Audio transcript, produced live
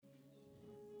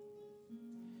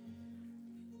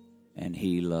And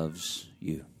He loves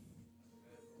you.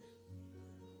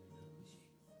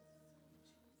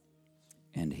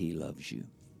 And He loves you.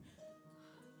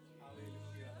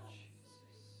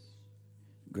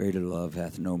 Greater love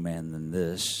hath no man than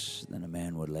this, than a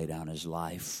man would lay down his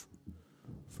life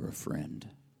for a friend.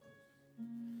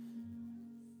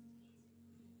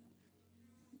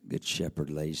 Good shepherd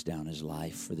lays down his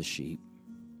life for the sheep,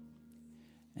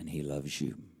 and He loves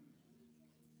you.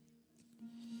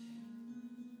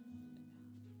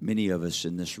 Many of us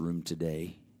in this room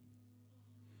today,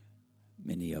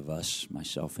 many of us,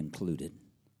 myself included,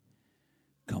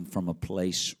 come from a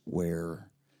place where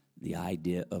the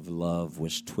idea of love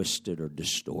was twisted or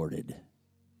distorted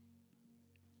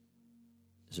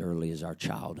as early as our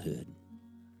childhood.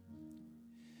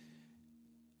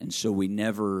 And so we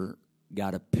never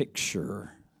got a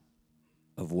picture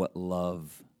of what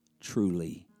love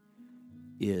truly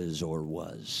is or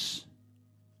was.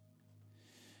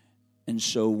 And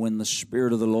so when the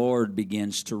Spirit of the Lord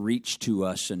begins to reach to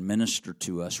us and minister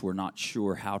to us, we're not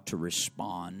sure how to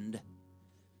respond.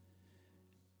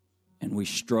 And we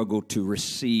struggle to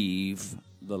receive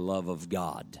the love of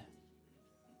God.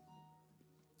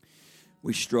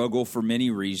 We struggle for many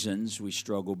reasons. We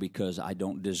struggle because I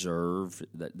don't deserve,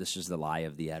 that this is the lie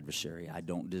of the adversary, I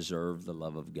don't deserve the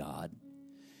love of God.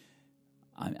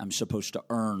 I'm supposed to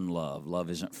earn love. Love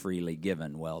isn't freely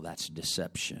given. Well, that's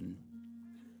deception.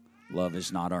 Love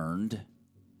is not earned.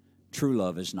 True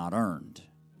love is not earned.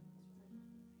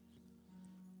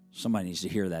 Somebody needs to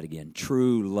hear that again.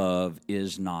 True love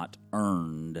is not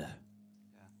earned.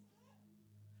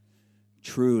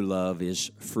 True love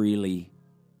is freely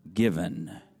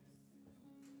given.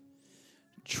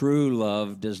 True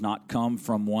love does not come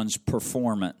from one's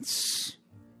performance.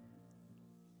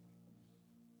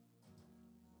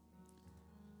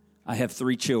 I have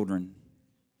 3 children.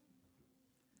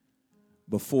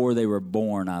 Before they were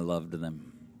born, I loved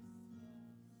them.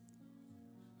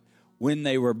 When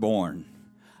they were born,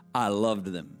 I loved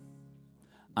them.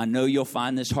 I know you'll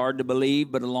find this hard to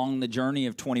believe, but along the journey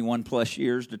of 21 plus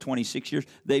years to 26 years,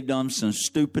 they've done some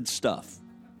stupid stuff.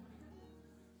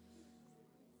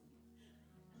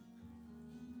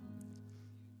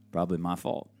 Probably my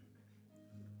fault.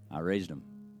 I raised them.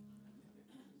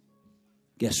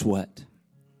 Guess what?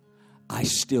 I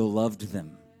still loved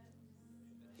them.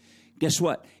 Guess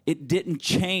what? It didn't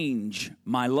change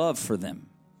my love for them.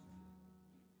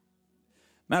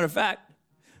 Matter of fact,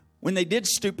 when they did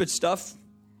stupid stuff,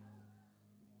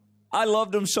 I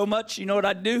loved them so much, you know what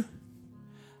I'd do?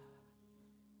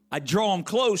 I'd draw them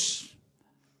close.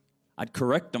 I'd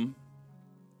correct them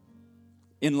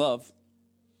in love.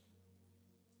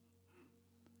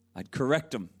 I'd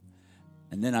correct them.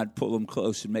 And then I'd pull them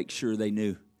close and make sure they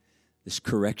knew this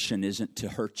correction isn't to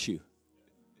hurt you.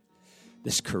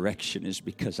 This correction is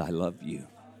because I love you.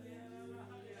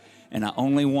 And I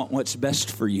only want what's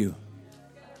best for you.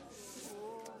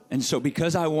 And so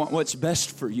because I want what's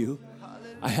best for you,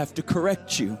 I have to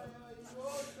correct you.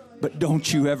 But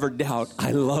don't you ever doubt,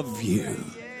 I love you.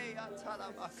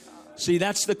 See,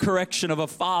 that's the correction of a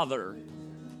father.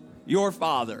 Your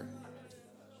father.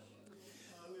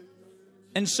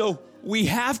 And so we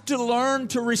have to learn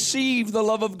to receive the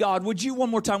love of God. Would you, one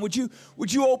more time, would you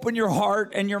open your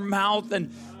heart and your mouth,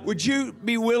 and would you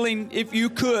be willing, if you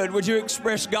could, would you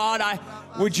express, God,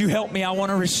 would you help me? I want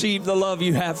to receive the love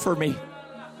you have for me.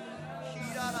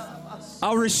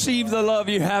 I'll receive the love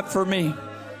you have for me.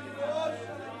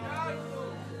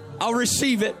 I'll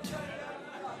receive it.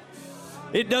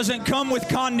 It doesn't come with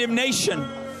condemnation.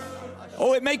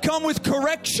 Oh, it may come with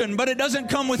correction, but it doesn't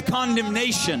come with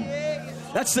condemnation.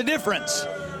 That's the difference.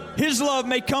 His love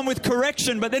may come with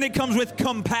correction, but then it comes with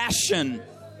compassion.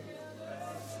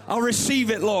 I'll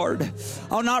receive it, Lord.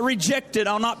 I'll not reject it.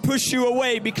 I'll not push you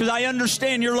away because I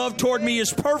understand your love toward me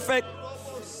is perfect.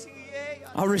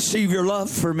 I'll receive your love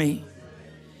for me.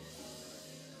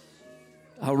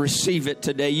 I'll receive it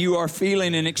today. You are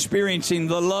feeling and experiencing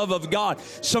the love of God.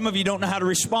 Some of you don't know how to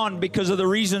respond because of the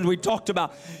reasons we talked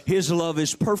about. His love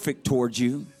is perfect towards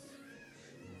you.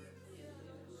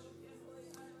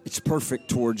 It's perfect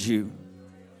towards you.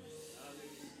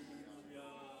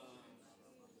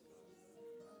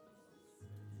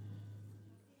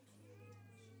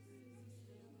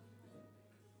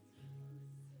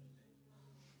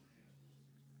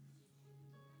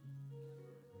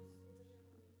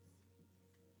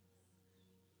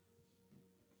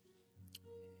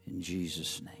 In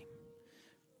Jesus' name,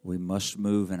 we must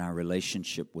move in our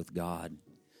relationship with God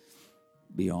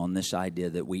beyond this idea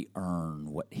that we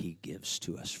earn what He gives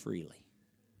to us freely.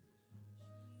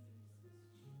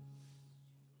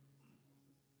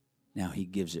 Now he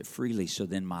gives it freely, so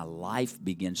then my life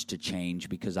begins to change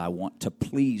because I want to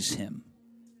please him.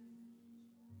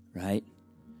 Right?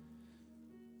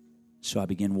 So I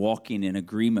begin walking in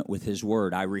agreement with his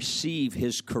word. I receive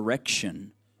his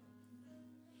correction,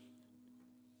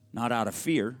 not out of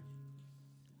fear.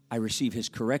 I receive his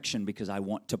correction because I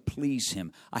want to please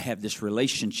him. I have this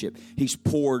relationship. He's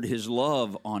poured his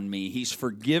love on me. He's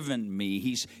forgiven me.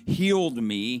 He's healed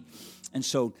me. And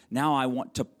so now I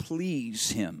want to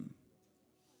please him,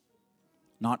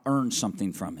 not earn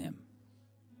something from him.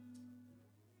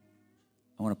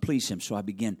 I want to please him. So I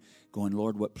begin going,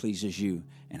 Lord, what pleases you?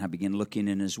 And I begin looking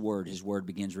in his word. His word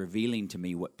begins revealing to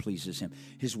me what pleases him.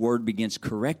 His word begins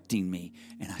correcting me,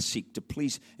 and I seek to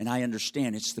please. And I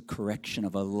understand it's the correction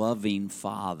of a loving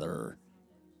father,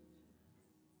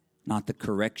 not the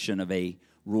correction of a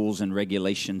rules and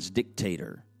regulations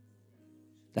dictator.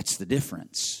 That's the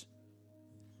difference.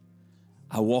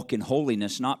 I walk in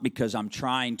holiness not because I'm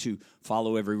trying to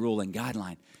follow every rule and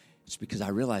guideline. It's because I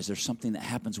realize there's something that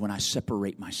happens when I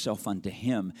separate myself unto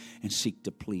him and seek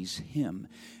to please him.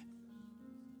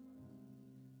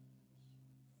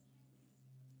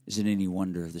 Is it any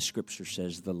wonder the scripture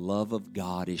says the love of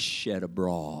God is shed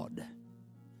abroad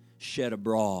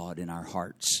in our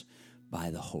hearts by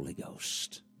the Holy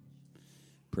Ghost.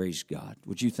 Praise God.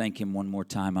 Would you thank him one more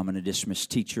time? I'm going to dismiss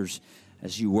teachers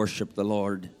as you worship the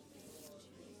Lord.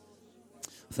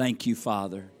 Thank you,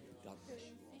 Father.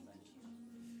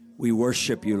 We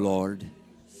worship you, Lord.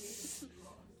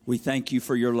 We thank you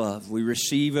for your love. We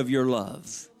receive of your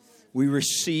love. We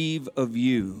receive of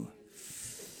you.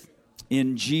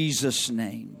 In Jesus'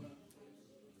 name.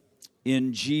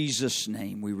 In Jesus'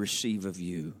 name we receive of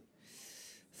you.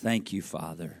 Thank you,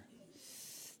 Father.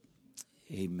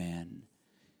 Amen.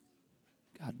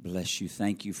 God bless you.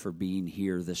 Thank you for being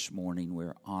here this morning.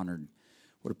 We're honored.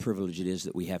 What a privilege it is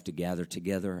that we have to gather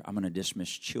together. I'm going to dismiss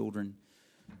children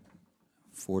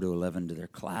 4 to 11 to their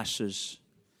classes.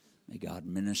 May God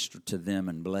minister to them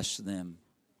and bless them.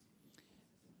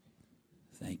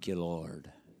 Thank you,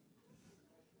 Lord.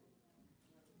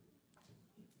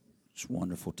 It's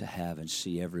wonderful to have and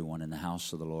see everyone in the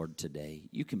house of the Lord today.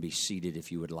 You can be seated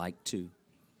if you would like to.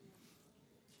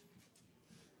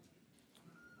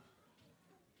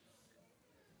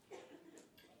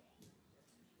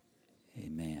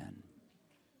 Amen.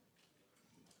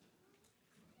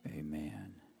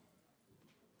 Amen.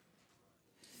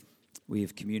 We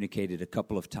have communicated a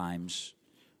couple of times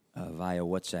via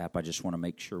WhatsApp. I just want to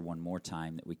make sure one more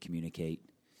time that we communicate.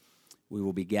 We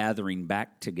will be gathering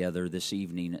back together this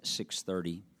evening at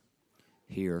 6:30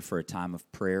 here for a time of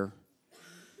prayer.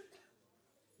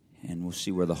 And we'll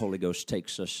see where the Holy Ghost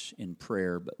takes us in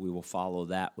prayer, but we will follow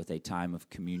that with a time of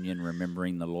communion,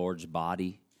 remembering the Lord's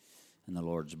body and the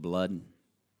Lord's blood.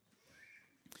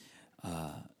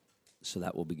 So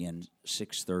that will begin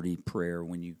 6:30 prayer.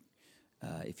 When you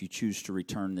if you choose to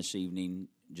return this evening,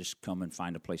 just come and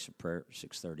find a place of prayer at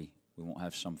 6:30. We won't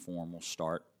have some formal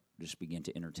start. Just begin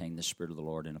to entertain the Spirit of the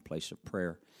Lord in a place of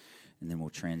prayer, and then we'll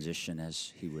transition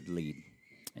as He would lead.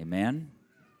 Amen?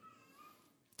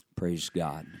 Praise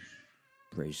God.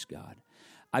 Praise God.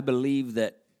 I believe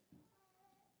that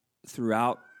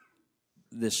throughout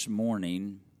this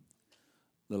morning,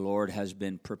 the Lord has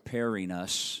been preparing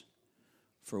us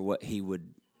for what He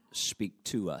would speak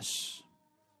to us.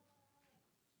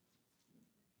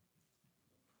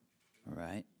 All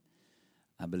right?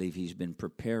 I believe He's been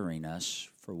preparing us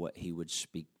for what He would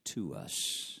speak to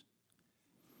us.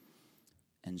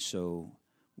 And so,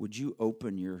 would you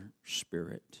open your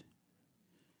spirit,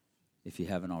 if you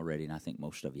haven't already, and I think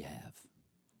most of you have.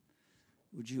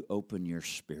 Would you open your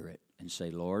spirit and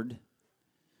say, Lord,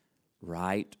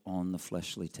 write on the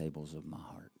fleshly tables of my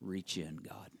heart. Reach in,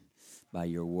 God, by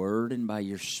your word and by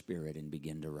your spirit, and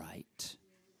begin to write.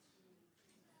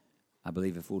 I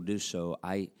believe if we'll do so,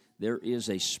 there is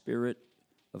a Spirit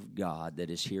of God that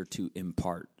is here to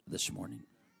impart this morning.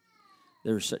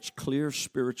 There is such clear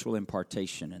spiritual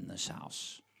impartation in this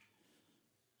house.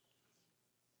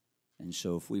 And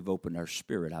so if we've opened our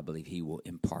spirit, I believe He will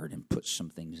impart and put some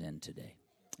things in today.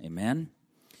 Amen?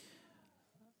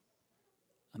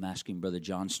 I'm asking Brother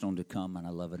Johnstone to come, and I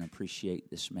love and appreciate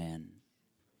this man.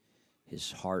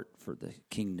 His heart for the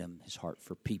kingdom, his heart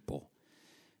for people,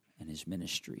 and his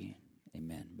ministry.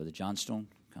 Amen. Brother Johnstone,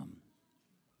 come.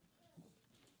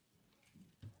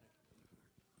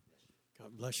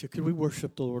 God bless you. Could we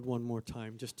worship the Lord one more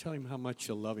time? Just tell Him how much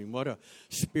you love Him. What a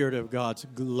Spirit of God's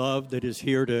love that is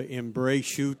here to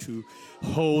embrace you, to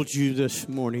hold you this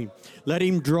morning. Let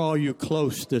Him draw you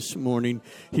close this morning.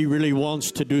 He really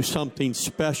wants to do something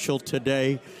special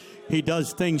today. He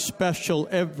does things special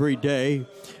every day,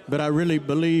 but I really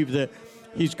believe that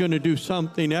He's going to do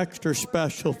something extra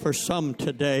special for some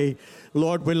today.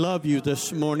 Lord, we love you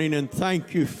this morning and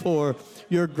thank you for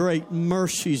your great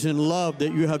mercies and love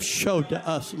that you have showed to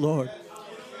us, Lord.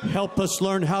 Help us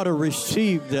learn how to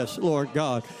receive this, Lord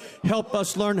God. Help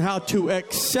us learn how to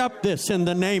accept this in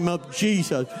the name of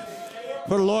Jesus.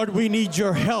 For, Lord, we need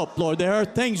your help, Lord. There are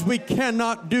things we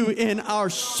cannot do in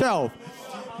ourselves,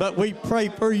 but we pray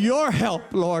for your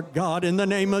help, Lord God, in the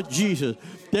name of Jesus,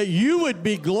 that you would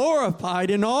be glorified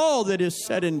in all that is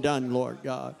said and done, Lord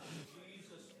God.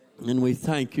 And we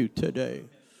thank you today.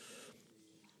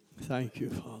 Thank you,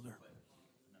 Father.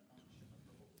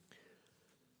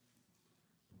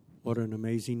 What an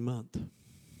amazing month.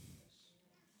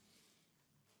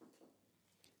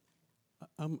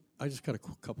 I just got a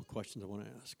couple questions I want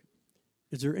to ask.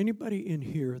 Is there anybody in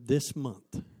here this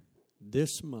month,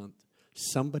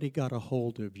 somebody got a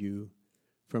hold of you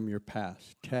from your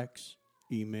past? Text,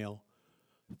 email,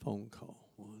 phone call.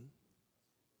 One.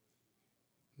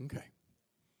 Okay.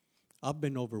 I've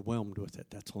been overwhelmed with it.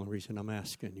 That's the only reason I'm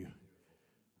asking you.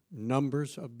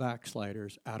 Numbers of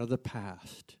backsliders out of the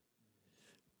past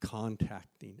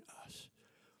contacting us.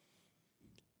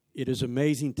 It is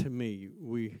amazing to me.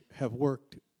 We have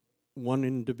worked, one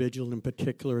individual in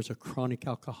particular is a chronic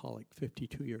alcoholic,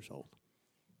 52 years old.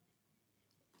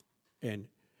 And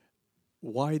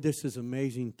why this is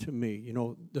amazing to me, you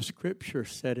know, the scripture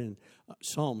said in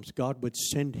Psalms, God would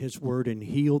send his word and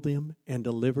heal them and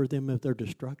deliver them of their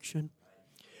destruction.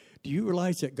 Do you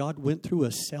realize that God went through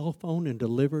a cell phone and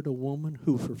delivered a woman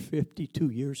who for 52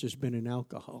 years has been an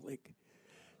alcoholic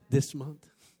this month?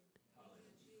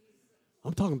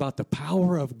 I'm talking about the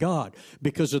power of God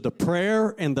because of the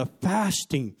prayer and the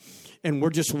fasting. And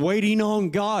we're just waiting on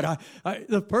God.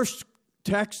 The first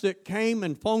text that came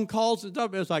and phone calls and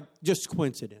stuff, it was like just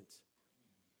coincidence.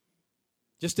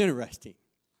 Just interesting.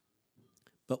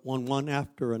 But when one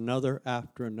after another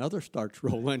starts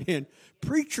rolling in,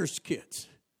 preachers' kids.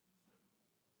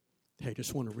 Hey,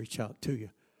 just want to reach out to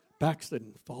you.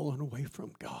 Backslidden, fallen away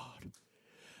from God.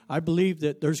 I believe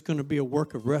that there's going to be a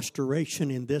work of restoration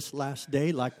in this last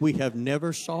day like we have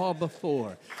never saw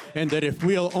before. And that if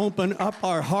we'll open up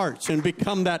our hearts and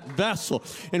become that vessel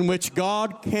in which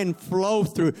God can flow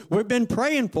through. We've been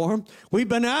praying for them. We've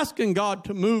been asking God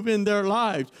to move in their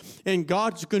lives. And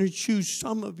God's going to choose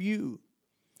some of you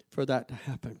for that to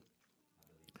happen.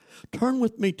 Turn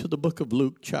with me to the book of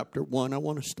Luke chapter 1. I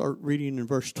want to start reading in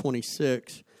verse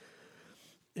 26.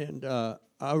 And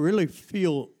I really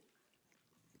feel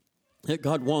that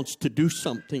God wants to do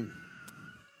something.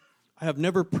 I have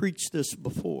never preached this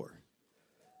before.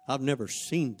 I've never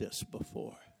seen this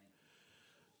before.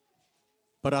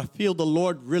 But I feel the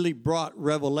Lord really brought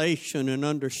revelation and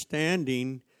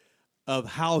understanding of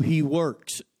how He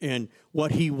works and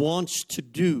what He wants to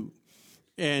do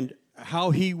and how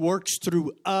He works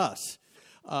through us.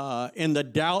 And the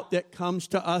doubt that comes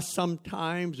to us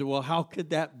sometimes, well, how could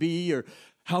that be? Or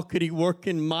how could He work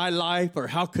in my life? Or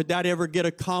how could that ever get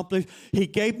accomplished? He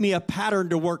gave me a pattern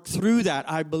to work through that,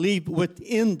 I believe,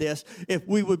 within this, if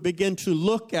we would begin to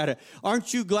look at it.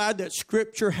 Aren't you glad that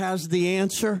Scripture has the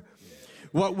answer?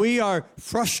 What we are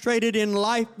frustrated in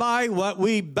life by, what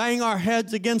we bang our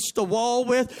heads against the wall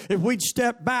with, if we'd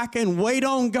step back and wait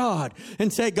on God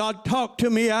and say, God, talk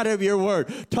to me out of your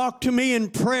word. Talk to me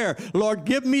in prayer. Lord,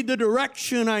 give me the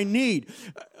direction I need.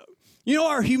 You know,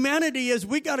 our humanity is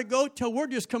we got to go till we're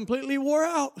just completely wore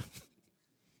out.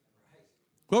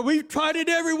 Well, we've tried it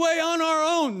every way on our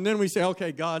own. And then we say,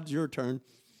 okay, God, it's your turn.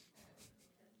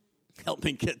 Help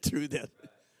me get through this.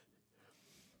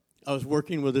 I was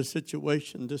working with a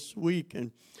situation this week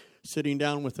and sitting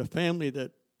down with a family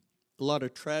that a lot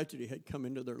of tragedy had come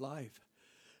into their life.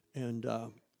 And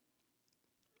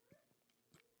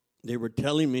they were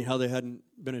telling me how they hadn't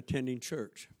been attending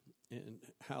church and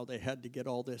how they had to get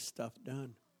all this stuff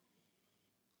done.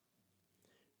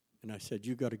 And I said,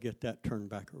 you got to get that turned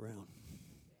back around.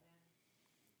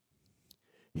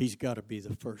 He's got to be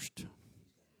the first.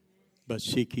 But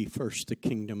seek ye first the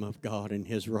kingdom of God and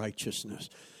His righteousness.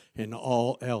 And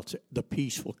all else, the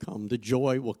peace will come, the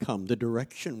joy will come, the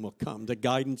direction will come, the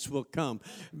guidance will come.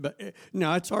 But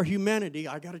now it's our humanity.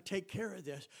 I got to take care of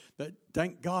this. But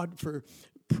thank God for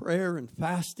prayer and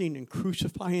fasting and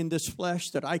crucifying this flesh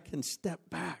that I can step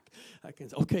back. I can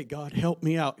say, okay, God, help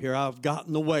me out here. I've gotten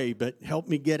in the way, but help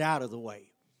me get out of the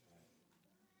way.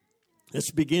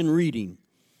 Let's begin reading.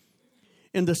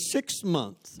 In the 6th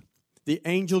month, the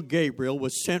angel Gabriel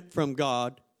was sent from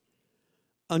God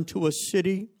unto a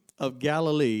city of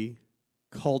Galilee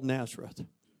called Nazareth,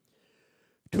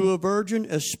 to a virgin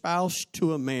espoused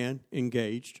to a man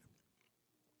engaged,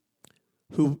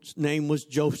 whose name was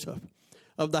Joseph,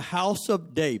 of the house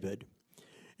of David,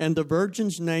 and the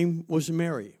virgin's name was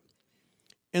Mary.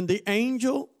 And the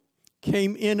angel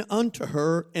came in unto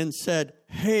her and said,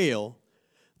 Hail,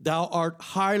 thou art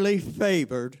highly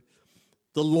favored.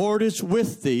 The Lord is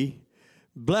with thee.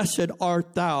 Blessed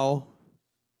art thou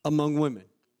among women.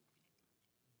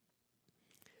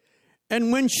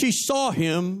 And when she saw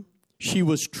him, she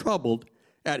was troubled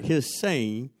at his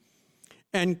saying,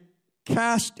 and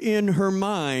cast in her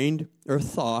mind or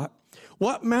thought,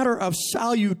 what manner of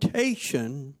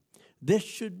salutation this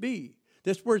should be.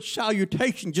 This word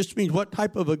salutation just means what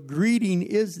type of a greeting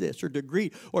is this, or to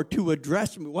greet, or to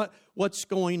address me. What's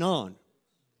going on?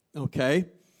 Okay?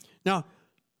 Now,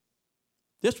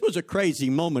 this was a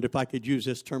crazy moment, if I could use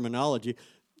this terminology.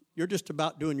 You're just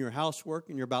about doing your housework,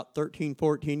 and you're about 13,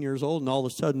 14 years old, and all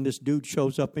of a sudden this dude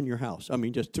shows up in your house. I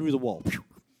mean, just through the wall.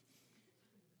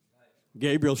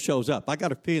 Gabriel shows up. I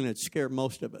got a feeling it scared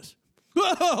most of us.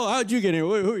 Whoa, how'd you get here?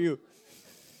 Who are you?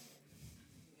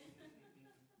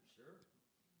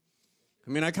 I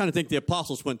mean, I kind of think the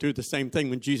apostles went through the same thing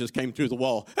when Jesus came through the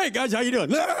wall. Hey, guys, how you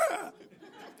doing?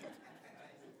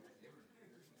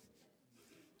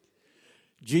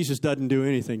 Jesus doesn't do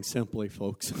anything simply,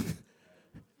 folks.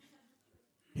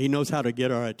 He knows how to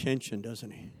get our attention,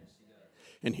 doesn't he?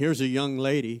 And here's a young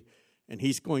lady, and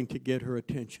he's going to get her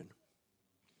attention.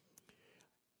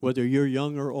 Whether you're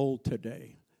young or old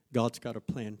today, God's got a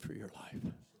plan for your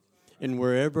life. And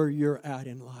wherever you're at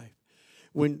in life,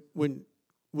 when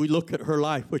we look at her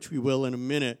life, which we will in a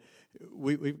minute,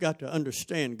 we've got to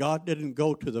understand God didn't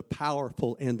go to the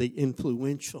powerful and the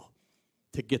influential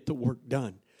to get the work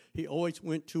done. He always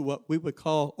went to what we would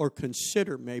call or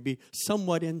consider maybe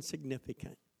somewhat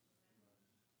insignificant.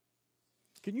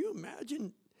 Can you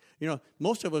imagine? You know,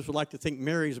 most of us would like to think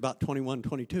Mary's about 21,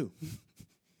 22.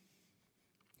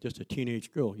 Just a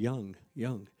teenage girl, young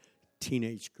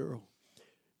teenage girl.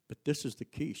 But this is the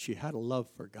key. She had a love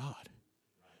for God.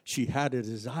 She had a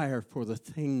desire for the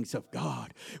things of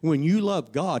God. When you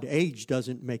love God, age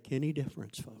doesn't make any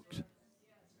difference, folks.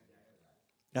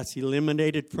 That's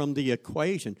eliminated from the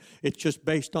equation. It's just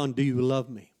based on, do you love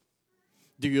me?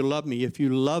 Do you love me? If you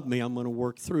love me, I'm going to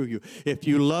work through you. If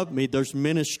you love me, there's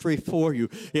ministry for you.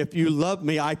 If you love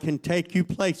me, I can take you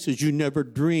places you never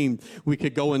dreamed we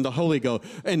could go in the Holy Ghost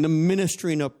and the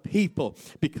ministering of people,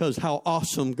 because how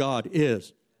awesome God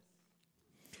is.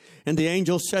 And the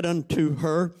angel said unto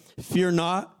her, Fear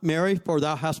not, Mary, for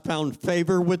thou hast found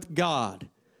favor with God.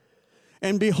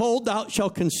 And behold, thou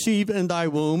shalt conceive in thy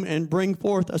womb, and bring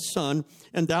forth a son,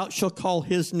 and thou shalt call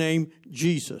his name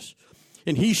Jesus.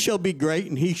 And he shall be great,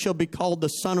 and he shall be called the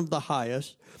Son of the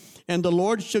Highest. And the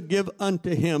Lord shall give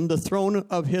unto him the throne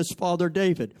of his father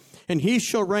David. And he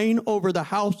shall reign over the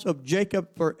house of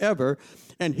Jacob forever,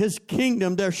 and his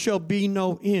kingdom there shall be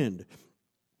no end.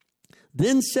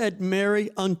 Then said Mary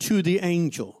unto the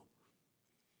angel,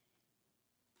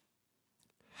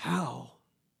 How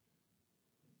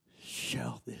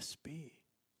shall this be?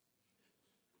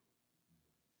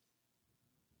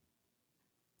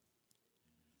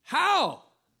 How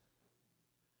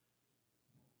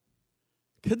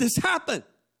could this happen?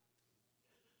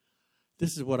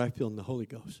 This is what I feel in the Holy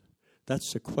Ghost.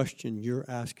 That's the question you're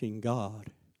asking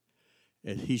God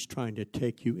as He's trying to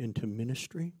take you into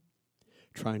ministry,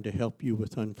 trying to help you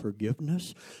with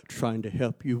unforgiveness, trying to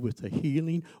help you with a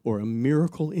healing or a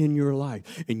miracle in your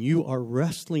life. And you are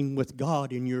wrestling with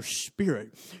God in your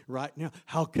spirit right now.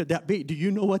 How could that be? Do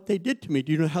you know what they did to me?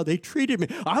 Do you know how they treated me?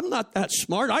 I'm not that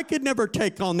smart. I could never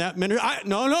take on that ministry.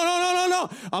 No.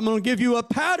 I'm going to give you a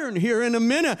pattern here in a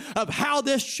minute of how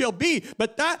this shall be.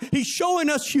 But that He's showing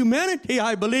us humanity,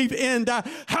 I believe, in that.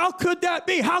 How could that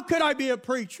be? How could I be a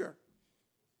preacher?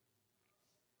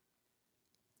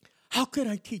 How could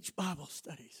I teach Bible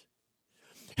studies?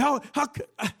 How could,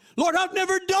 Lord, I've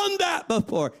never done that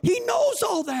before. He knows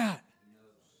all that.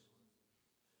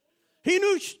 He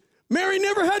knew Mary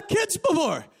never had kids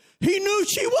before. He knew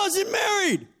she wasn't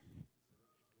married.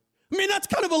 I mean, that's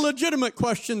kind of a legitimate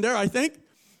question there, I think.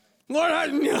 Lord,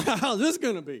 how's this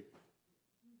going to be?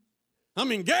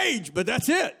 I'm engaged, but that's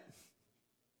it.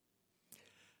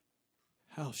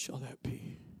 How shall that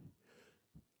be?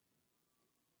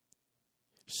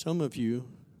 Some of you,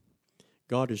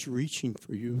 God is reaching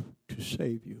for you to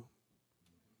save you.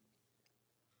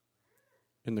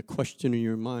 And the question in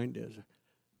your mind is,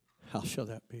 how shall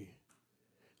that be?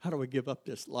 How do I give up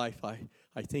this life I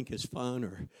think is fun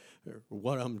or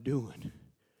what I'm doing?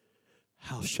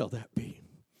 How shall that be?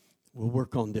 We'll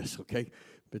work on this, okay?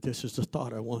 But this is the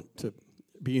thought I want to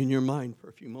be in your mind for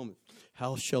a few moments.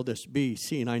 How shall this be,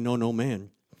 seeing I know no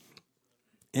man?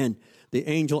 And the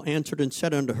angel answered and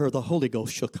said unto her, the Holy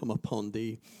Ghost shall come upon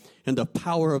thee, and the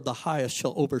power of the highest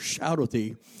shall overshadow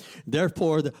thee.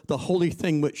 Therefore the holy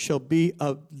thing which shall be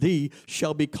of thee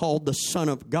shall be called the Son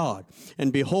of God.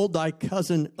 And behold, thy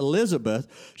cousin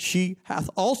Elizabeth, she hath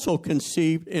also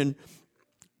conceived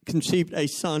a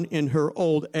son in her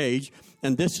old age,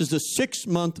 and this is the 6th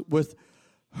month with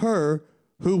her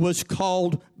who was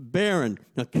called barren.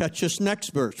 Now catch this next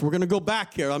verse. We're going to go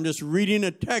back here. I'm just reading a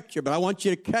text here, but I want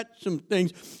you to catch some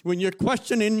things when you're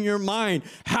questioning in your mind,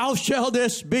 how shall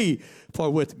this be? For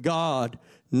with God,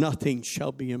 nothing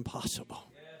shall be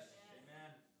impossible. Yes.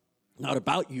 Not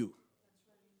about you.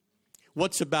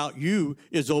 What's about you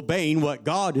is obeying what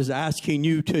God is asking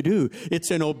you to do. It's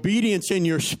an obedience in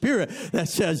your spirit that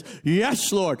says,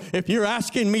 yes, Lord, if you're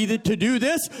asking me to do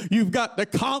this, you've got the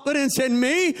confidence in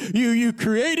me. You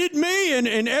created me,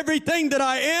 and everything that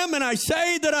I am and I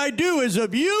say that I do is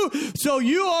of you. So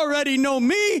you already know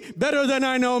me better than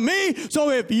I know me. So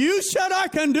if you said I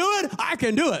can do it, I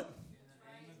can do it.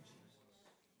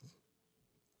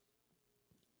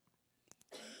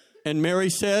 And Mary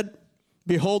said,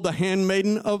 behold, the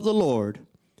handmaiden of the Lord,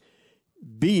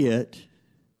 be it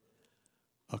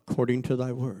according to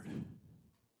thy word.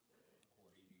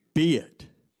 Be it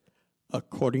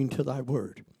according to thy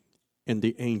word. And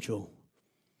the angel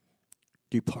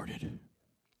departed.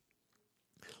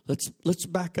 Let's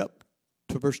back up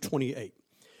to verse 28.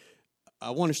 I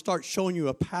want to start showing you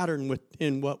a pattern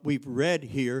within what we've read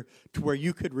here to where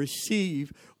you could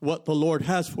receive what the Lord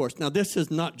has for us. Now, this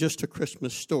is not just a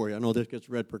Christmas story. I know this gets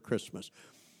read for Christmas.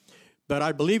 But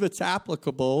I believe it's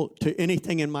applicable to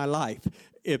anything in my life.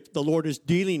 If the Lord is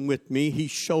dealing with me, he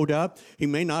showed up. He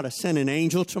may not have sent an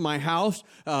angel to my house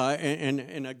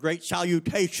and a great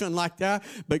salutation like that,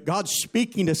 but God's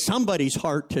speaking to somebody's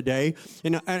heart today.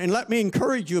 And let me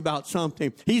encourage you about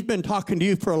something. He's been talking to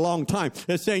you for a long time.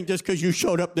 It's saying just because you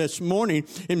showed up this morning,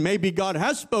 and maybe God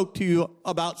has spoke to you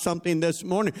about something this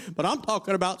morning, but I'm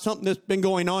talking about something that's been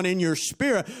going on in your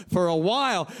spirit for a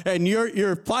while, and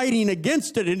you're fighting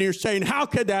against it, and you're saying, how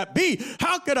could that be?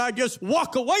 How could I just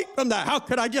walk away from that? How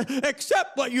could I just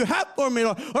accept what you have for me?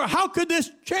 Or how could this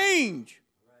change?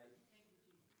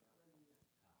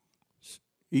 It's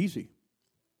easy.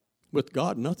 With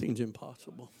God, nothing's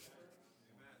impossible.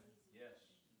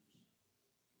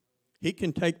 He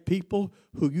can take people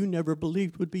who you never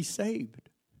believed would be saved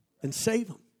and save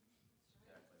them.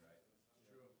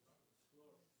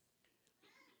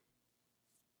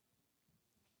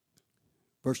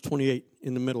 Verse 28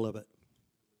 in the middle of it.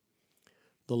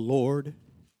 The Lord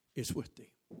is with thee.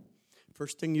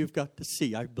 First thing you've got to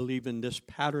see, I believe in this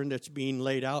pattern that's being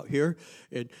laid out here.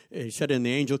 It said, and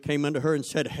the angel came unto her and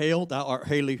said, hail, thou art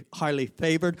highly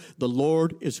favored. The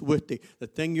Lord is with thee. The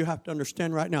thing you have to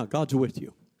understand right now, God's with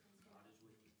you.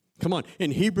 Come on. In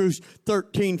Hebrews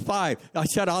 13:5, I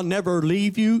said, I'll never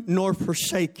leave you nor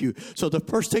forsake you. So the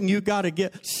first thing you got to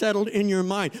get settled in your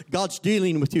mind, God's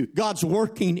dealing with you. God's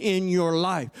working in your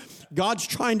life. God's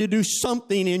trying to do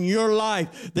something in your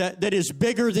life that is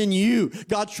bigger than you.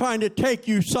 God's trying to take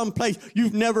you someplace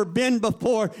you've never been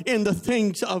before in the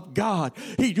things of God.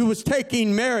 He was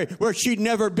taking Mary where she'd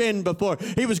never been before.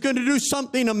 He was going to do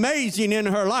something amazing in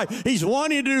her life. He's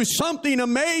wanting to do something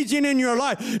amazing in your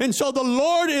life. And so the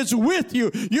Lord is with you.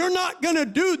 You're not going to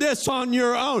do this on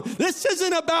your own. This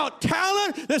isn't about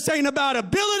talent. This ain't about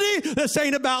ability. This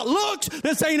ain't about looks.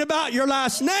 This ain't about your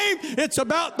last name. It's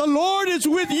about the Lord is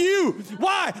with you.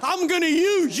 Why? I'm going to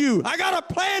use you. I got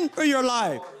a plan for your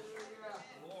life.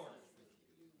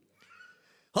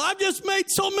 I've just made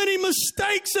so many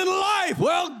mistakes in life.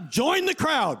 Well, join the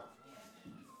crowd.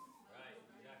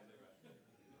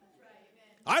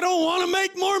 I don't want to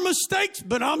make more mistakes,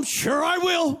 but I'm sure I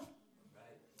will.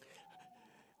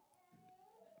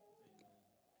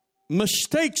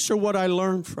 Mistakes are what I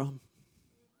learn from.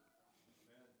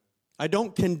 I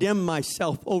don't condemn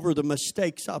myself over the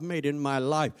mistakes I've made in my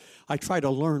life. I try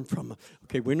to learn from them.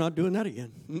 Okay, we're not doing that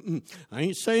again. I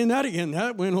ain't saying that again.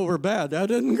 That went over bad. That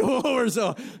didn't go over,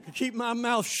 so I keep my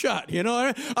mouth shut. You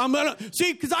know, I'm gonna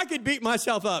see, because I could beat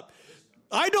myself up.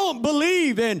 I don't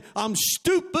believe in I'm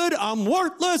stupid, I'm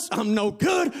worthless, I'm no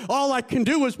good. All I can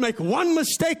do is make one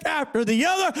mistake after the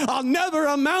other. I'll never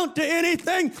amount to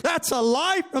anything. That's a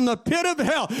lie from the pit of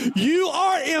hell. You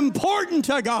are important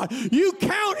to God. You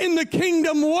count in the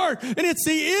kingdom work. And it's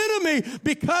the enemy,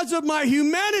 because of my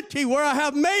humanity, where I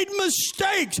have made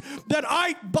mistakes, that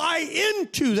I buy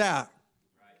into that.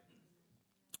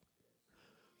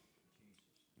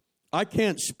 I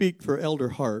can't speak for Elder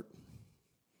Hart.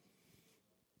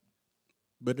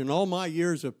 But in all my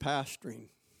years of pastoring,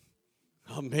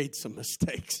 I've made some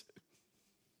mistakes.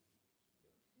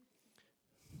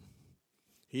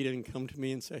 He didn't come to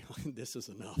me and say, oh, this is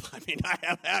enough. I mean, I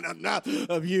have had enough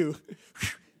of you.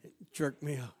 Jerk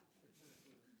me out.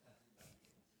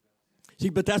 See,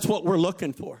 but that's what we're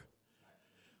looking for.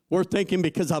 We're thinking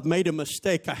because I've made a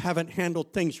mistake, I haven't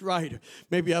handled things right.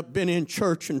 Maybe I've been in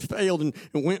church and failed and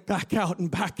went back out and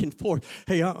back and forth.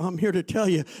 Hey, I'm here to tell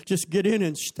you, just get in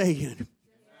and stay in.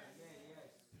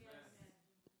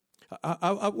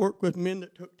 I worked with men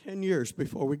that took 10 years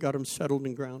before we got them settled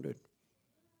and grounded.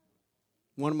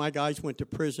 One of my guys went to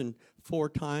prison 4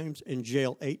 times and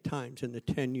jail 8 times in the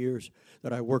 10 years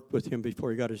that I worked with him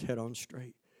before he got his head on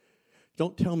straight.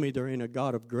 Don't tell me there ain't a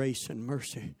God of grace and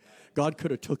mercy. God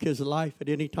could have took his life at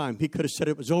any time. He could have said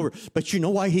it was over. But you know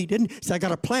why he didn't? He said, I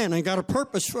got a plan. I got a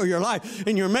purpose for your life.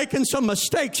 And you're making some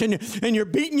mistakes and you're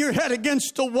beating your head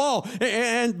against the wall.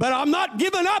 But I'm not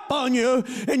giving up on you.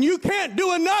 And you can't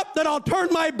do enough that I'll turn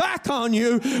my back on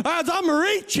you as I'm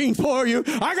reaching for you.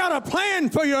 I got a plan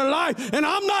for your life. And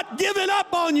I'm not giving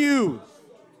up on you.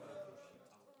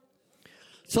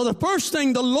 So the first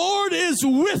thing, the Lord is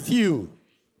with you.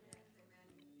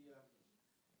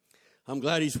 I'm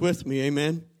glad he's with me.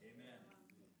 Amen. Amen.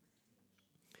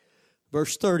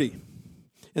 Verse 30.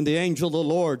 And the angel of the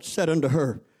Lord said unto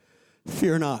her,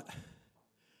 fear not.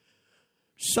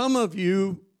 Some of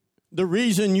you, the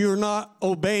reason you're not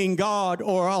obeying God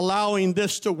or allowing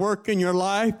this to work in your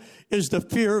life is the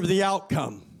fear of the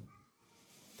outcome.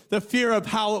 The fear of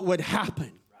how it would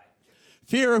happen.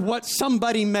 Fear of what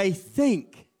somebody may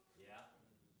think.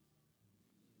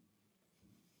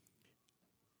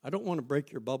 I don't want to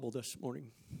break your bubble this morning,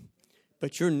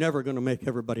 but you're never going to make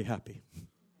everybody happy.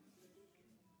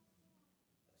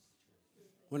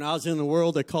 When I was in the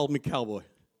world, they called me cowboy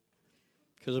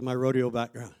because of my rodeo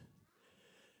background.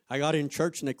 I got in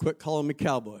church and they quit calling me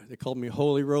cowboy. They called me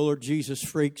holy roller, Jesus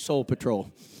freak, soul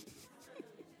patrol.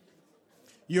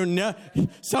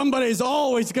 Somebody's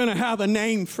always going to have a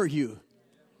name for you.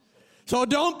 So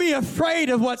don't be afraid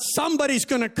of what somebody's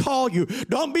going to call you.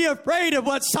 Don't be afraid of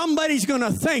what somebody's going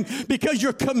to think, because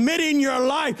you're committing your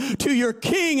life to your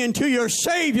King and to your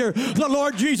Savior, the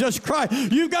Lord Jesus Christ.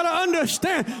 You've got to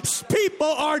understand, people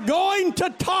are going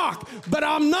to talk, but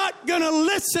I'm not going to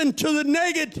listen to the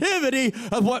negativity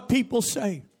of what people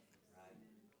say.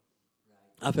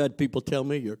 I've had people tell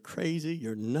me, you're crazy,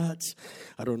 you're nuts.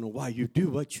 I don't know why you do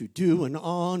what you do, and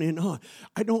on and on.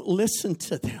 I don't listen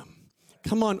to them.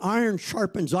 Come on, iron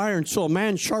sharpens iron, so a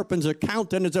man sharpens a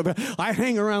countenance. I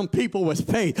hang around people with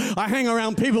faith. I hang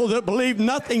around people that believe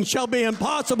nothing shall be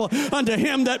impossible unto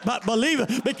him that but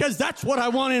believeth, because that's what I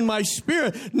want in my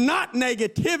spirit, not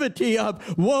negativity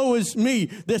of woe is me.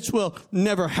 This will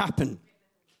never happen.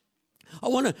 I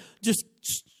want to just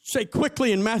say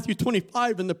quickly in Matthew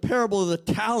 25, in the parable of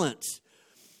the talents,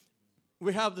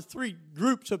 we have the 3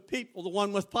 groups of people, the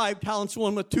one with 5 talents, the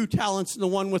one with 2 talents, and the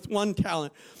one with 1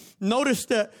 talent. Notice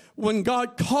that when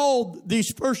God called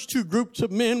these first 2 groups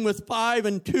of men with 5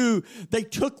 and 2, they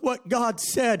took what God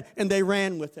said and they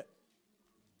ran with it.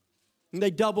 And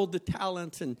they doubled the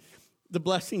talents and the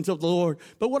blessings of the Lord.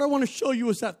 But what I want to show you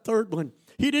is that 3rd one.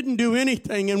 He didn't do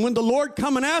anything. And when the Lord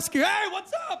come and ask you, hey,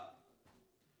 what's up?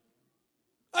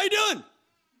 How you doing?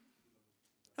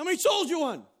 How many souls you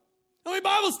won? How many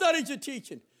Bible studies you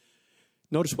teaching?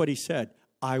 Notice what he said.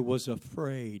 I was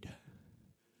afraid.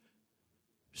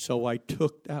 So I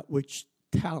took that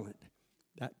talent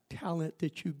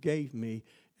that you gave me,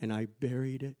 and I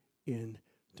buried it in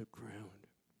the ground.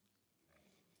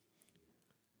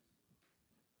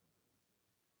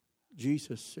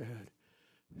 Jesus said,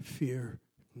 fear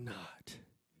not.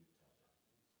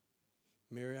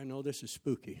 Mary, I know this is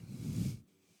spooky.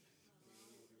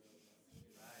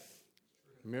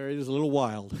 Mary is a little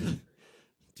wild,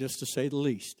 just to say the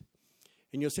least.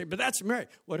 And you'll say, but that's Mary.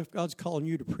 What if God's calling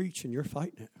you to preach and you're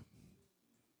fighting it?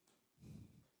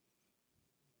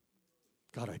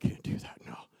 God, I can't do that.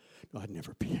 No, I'd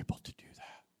never be able to do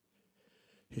that.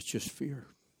 It's just fear.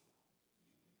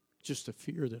 Just a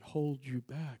fear that holds you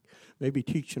back. Maybe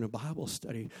teaching a Bible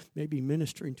study. Maybe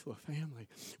ministering to a family.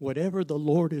 Whatever the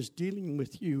Lord is dealing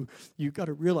with you, you've got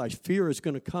to realize fear is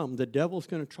going to come. The devil's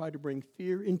going to try to bring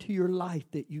fear into your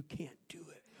life that you can't do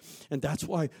it. And that's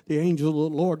why the angel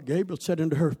of the Lord, Gabriel, said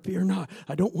unto her, fear not.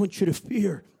 I don't want you to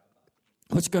fear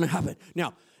what's going to happen.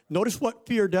 Now, notice what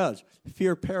fear does.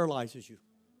 Fear paralyzes you.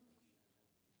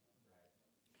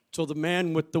 So the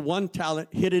man with the 1 talent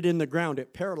hit it in the ground.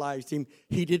 It paralyzed him.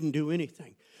 He didn't do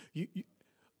anything.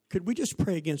 Could we just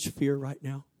pray against fear right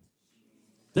now?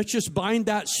 Let's just bind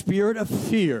that spirit of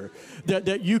fear,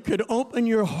 that you could open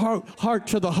your heart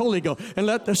to the Holy Ghost and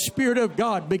let the Spirit of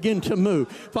God begin to move.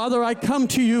 Father, I come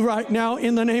to you right now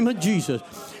in the name of Jesus.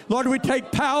 Lord, we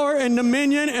take power and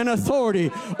dominion and authority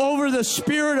over the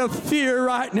spirit of fear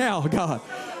right now, God.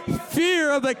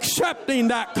 Fear of accepting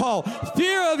that call.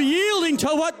 Fear of yielding to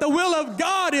what the will of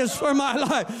God is for my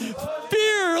life.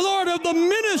 Fear, Lord, of the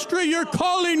ministry you're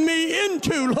calling me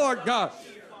into, Lord God.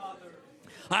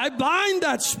 I bind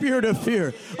that spirit of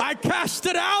fear. I cast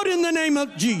it out in the name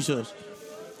of Jesus.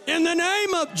 In the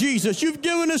name of Jesus, you've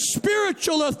given us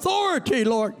spiritual authority,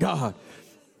 Lord God.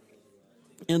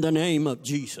 In the name of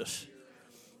Jesus.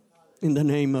 In the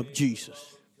name of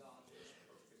Jesus.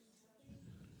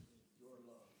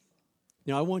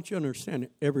 Now, I want you to understand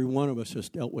that every one of us has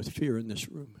dealt with fear in this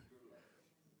room.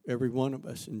 Every one of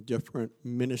us in different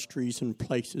ministries and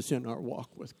places in our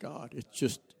walk with God. It's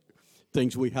just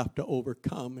things we have to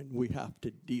overcome and we have to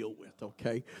deal with,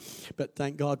 okay? But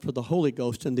thank God for the Holy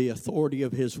Ghost and the authority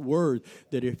of His Word,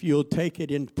 that if you'll take it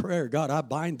in prayer, God, I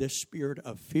bind this spirit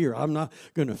of fear. I'm not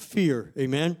going to fear,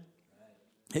 amen?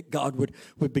 That God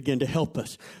would begin to help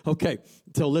us. Okay,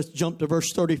 so let's jump to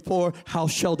verse 34. How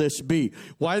shall this be?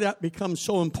 Why that becomes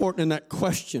so important in that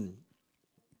question.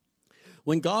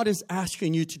 When God is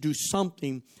asking you to do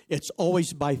something, it's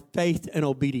always by faith and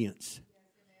obedience.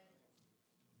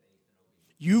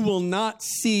 You will not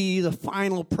see the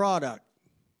final product.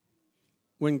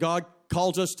 When God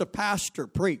calls us to pastor,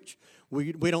 preach,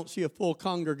 we don't see a full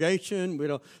congregation. We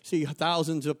don't see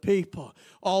thousands of people.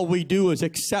 All we do is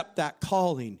accept that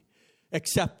calling,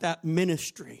 accept that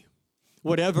ministry,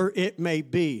 whatever it may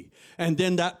be. And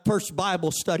then that first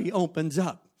Bible study opens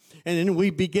up. And then we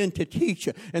begin to teach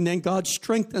it. And then God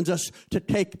strengthens us to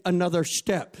take another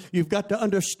step. You've got to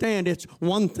understand it's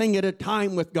one thing at a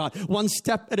time with God. One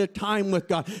step at a time with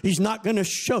God. He's not going to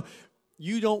show.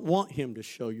 You don't want Him to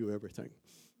show you everything.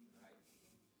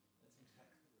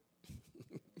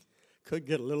 Could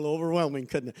get a little overwhelming,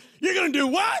 couldn't it? You're going to do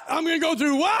what? I'm going to go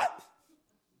through what?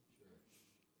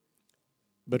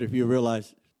 But if you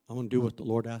realize, I'm going to do what the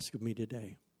Lord asked of me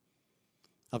today.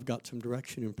 I've got some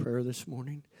direction in prayer this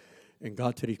morning. And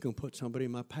God said He's going to put somebody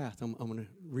in my path. I'm going to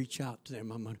reach out to them.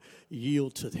 I'm going to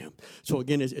yield to them. So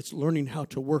again, it's learning how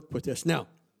to work with this. Now,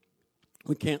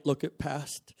 we can't look at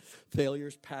past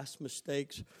failures, past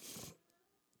mistakes,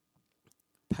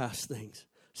 past things.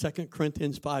 2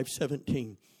 Corinthians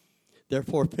 5:17.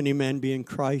 Therefore, if any man be in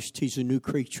Christ, he's a new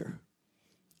creature.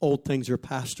 Old things are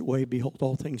passed away. Behold,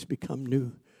 all things become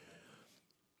new.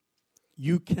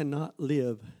 You cannot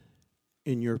live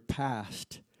in your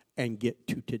past and get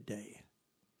to today.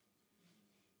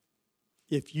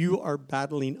 If you are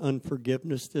battling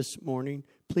unforgiveness this morning,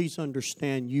 please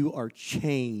understand you are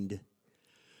chained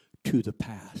to the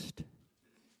past.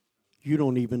 You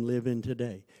don't even live in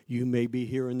today. You may be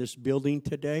here in this building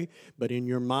today, but in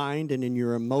your mind and in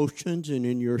your emotions and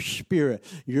in your spirit,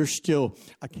 you're still,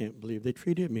 I can't believe they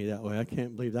treated me that way. I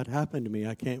can't believe that happened to me.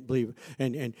 I can't believe,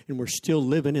 and we're still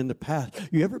living in the past.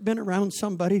 You ever been around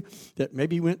somebody that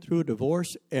maybe went through a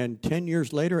divorce and 10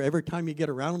 years later, every time you get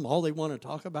around them, all they want to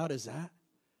talk about is that?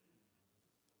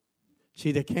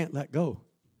 See, they can't let go.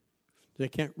 They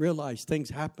can't realize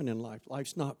things happen in life.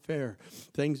 Life's not fair.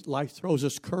 Life throws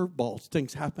us curveballs.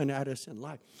 Things happen at us in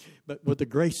life. But with the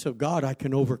grace of God, I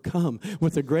can overcome.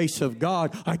 With the grace of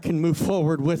God, I can move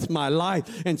forward with my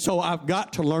life. And so I've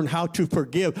got to learn how to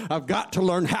forgive. I've got to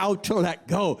learn how to let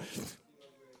go.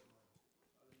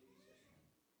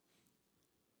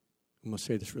 I'm going to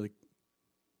say this really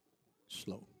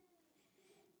slow.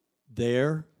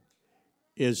 There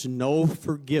is no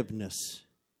forgiveness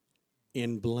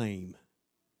in blame.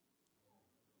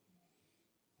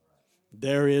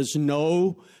 There is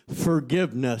no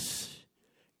forgiveness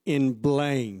in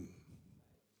blame.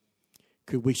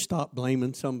 Could we stop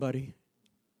blaming somebody?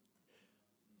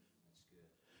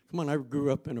 Come on, I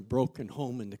grew up in a broken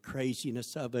home and the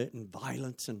craziness of it and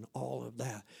violence and all of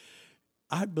that.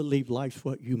 I believe life's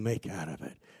what you make out of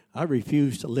it. I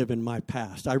refuse to live in my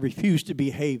past. I refuse to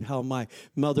behave how my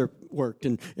mother worked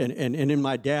and in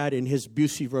my dad and his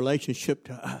abusive relationship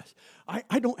to us.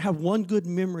 I don't have one good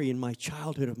memory in my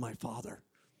childhood of my father.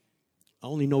 I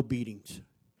only know beatings.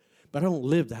 But I don't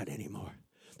live that anymore.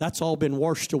 That's all been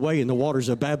washed away in the waters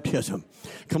of baptism.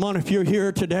 Come on, if you're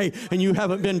here today and you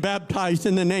haven't been baptized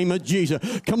in the name of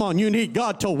Jesus, come on, you need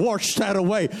God to wash that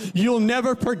away. You'll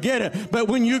never forget it. But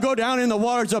when you go down in the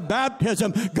waters of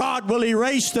baptism, God will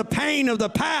erase the pain of the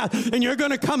past and you're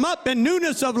going to come up in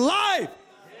newness of life.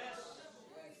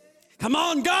 Come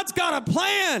on, God's got a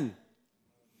plan.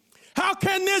 How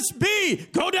can this be?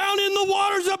 Go down in the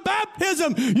waters of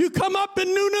baptism. You come up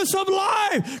in newness of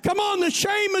life. Come on, the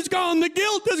shame is gone. The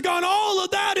guilt is gone. All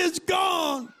of that is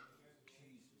gone.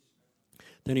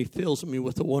 Then he fills me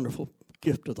with the wonderful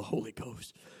gift of the Holy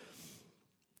Ghost.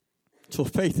 So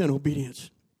faith and obedience.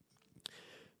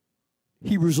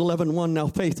 Hebrews 11:1, now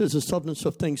faith is the substance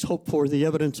of things hoped for, the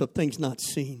evidence of things not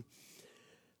seen.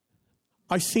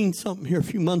 I seen something here a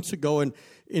few months ago, and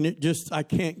it just, I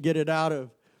can't get it out of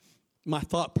my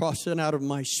thought process, out of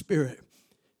my spirit,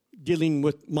 dealing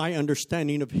with my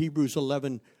understanding of Hebrews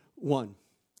 11:1.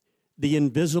 The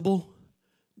invisible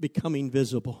becoming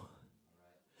visible.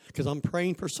 Because I'm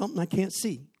praying for something I can't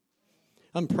see.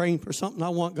 I'm praying for something I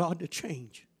want God to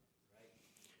change.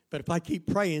 But if I keep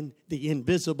praying, the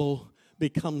invisible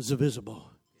becomes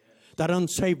visible. That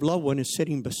unsaved loved one is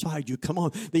sitting beside you. Come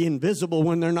on. The invisible,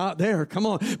 when they're not there, come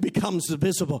on, becomes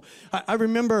visible. I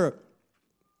remember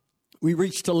we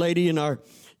reached a lady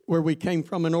where we came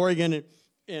from in Oregon,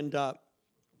 and the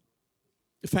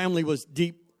family was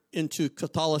deep into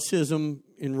Catholicism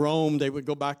in Rome. They would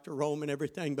go back to Rome and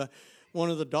everything, but one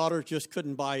of the daughters just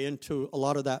couldn't buy into a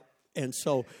lot of that. And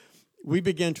so we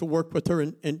began to work with her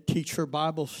and teach her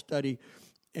Bible study.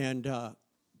 And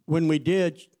when we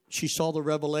did, she saw the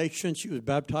revelation. She was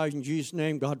baptized in Jesus'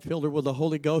 name. God filled her with the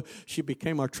Holy Ghost. She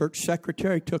became our church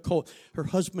secretary. Her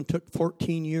husband took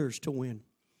 14 years to win.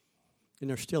 And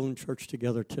they're still in church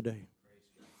together today.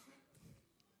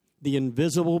 The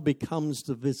invisible becomes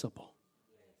the visible.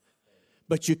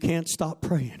 But you can't stop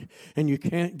praying. And you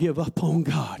can't give up on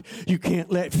God. You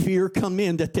can't let fear come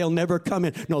in that they'll never come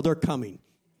in. No, they're coming.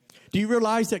 Do you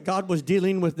realize that God was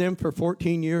dealing with them for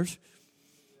 14 years?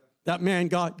 That man,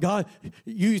 God,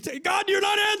 you say, God, you're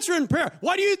not answering prayer.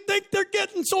 Why do you think they're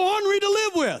getting so hungry to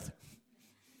live with?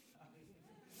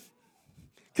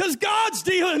 Because God's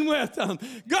dealing with them.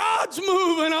 God's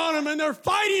moving on them, and they're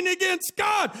fighting against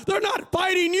God. They're not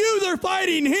fighting you, they're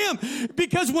fighting Him.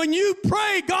 Because when you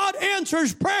pray, God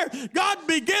answers prayer. God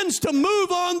begins to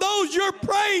move on those you're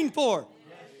praying for.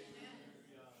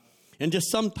 And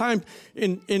just sometimes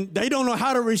they don't know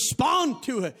how to respond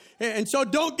to it. And so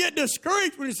don't get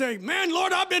discouraged when you say, man,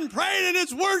 Lord, I've been praying and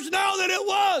it's worse now than it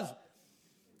was.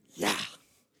 Yeah.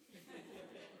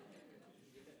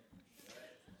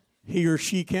 He or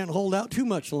she can't hold out too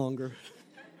much longer.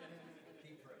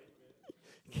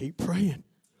 Keep praying.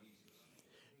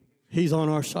 He's on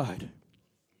our side.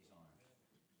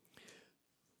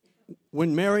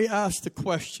 When Mary asked the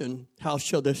question, how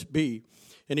shall this be?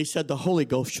 And he said, the Holy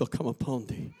Ghost shall come upon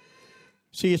thee.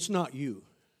 See, it's not you.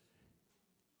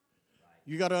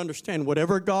 You got to understand,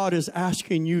 whatever God is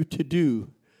asking you to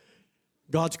do,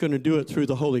 God's going to do it through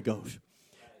the Holy Ghost.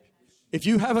 If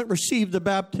you haven't received the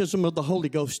baptism of the Holy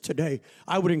Ghost today,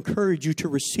 I would encourage you to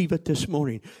receive it this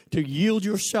morning, to yield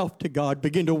yourself to God,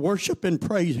 begin to worship and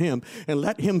praise Him, and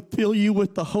let Him fill you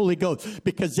with the Holy Ghost.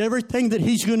 Because everything that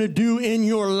He's going to do in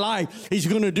your life, He's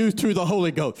going to do through the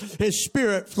Holy Ghost, His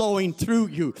Spirit flowing through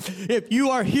you. If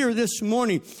you are here this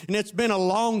morning, and it's been a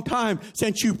long time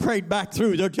since you prayed back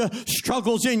through, there are just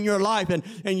struggles in your life,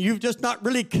 and you've just not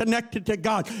really connected to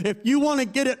God. If you want to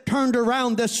get it turned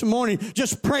around this morning,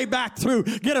 just pray back through.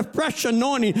 Get a fresh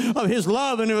anointing of His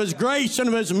love and of His grace and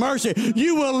of His mercy.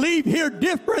 You will leave here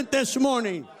different this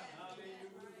morning.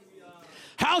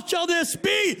 How shall this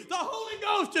be? The Holy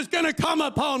Ghost is going to come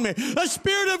upon me. The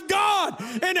Spirit of God.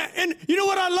 And you know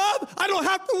what I love? I don't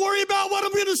have to worry about what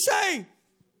I'm going to say.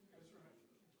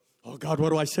 Oh, God, what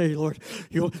do I say, Lord?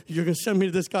 You're going to send me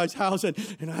to this guy's house, and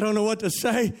I don't know what to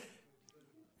say.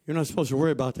 You're not supposed to worry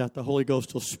about that. The Holy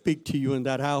Ghost will speak to you in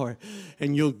that hour,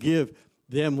 and you'll give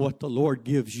them what the Lord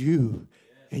gives you,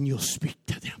 and you'll speak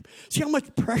to them. See how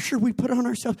much pressure we put on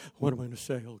ourselves? What am I going to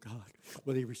say? Oh, God,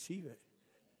 will they receive it?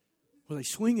 Will they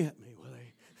swing at me? Will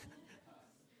they?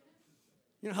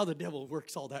 You know how the devil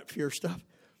works all that fear stuff?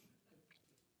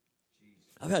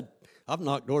 I've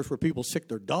knocked doors where people sick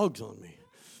their dogs on me.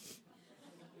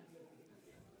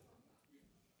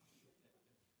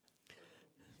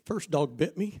 First dog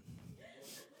bit me.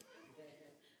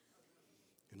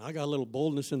 I got a little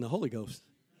boldness in the Holy Ghost.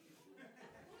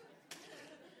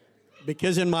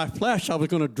 Because in my flesh, I was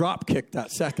going to drop kick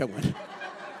that second one.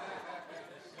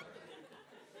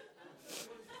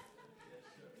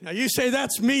 Now, you say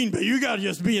that's mean, but you got to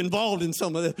just be involved in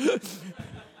some of this.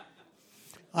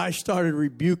 I started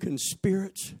rebuking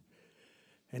spirits,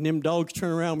 and them dogs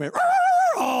turn around and went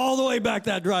all the way back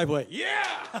that driveway.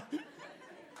 Yeah!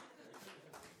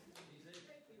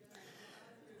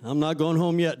 I'm not going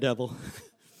home yet, devil.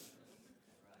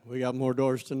 We got more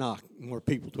doors to knock, more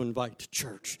people to invite to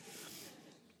church.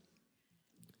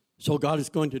 So God is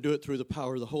going to do it through the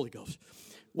power of the Holy Ghost.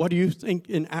 What do you think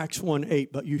in Acts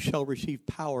 1:8? But you shall receive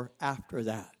power after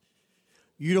that.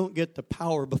 You don't get the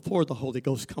power before the Holy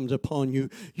Ghost comes upon you.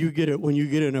 You get it when you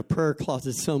get in a prayer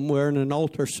closet somewhere, in an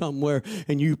altar somewhere,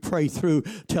 and you pray through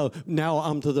till now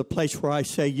I'm to the place where I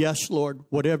say, yes, Lord,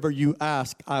 whatever you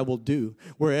ask, I will do.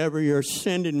 Wherever you're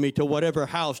sending me, to whatever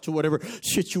house, to whatever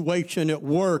situation at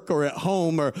work or at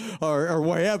home or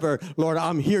wherever, Lord,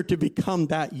 I'm here to become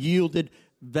that yielded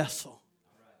vessel.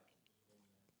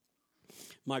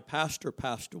 My pastor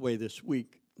passed away this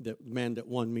week, the man that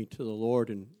won me to the Lord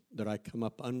and that I come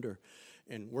up under,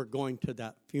 and we're going to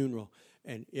that funeral,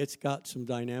 and it's got some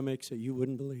dynamics that you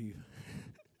wouldn't believe.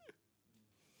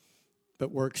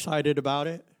 But we're excited about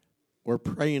it. We're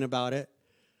praying about it,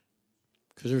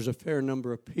 because there's a fair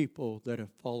number of people that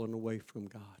have fallen away from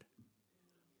God.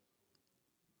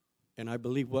 And I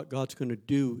believe what God's going to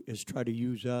do is try to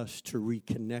use us to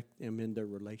reconnect them in their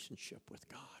relationship with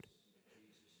God.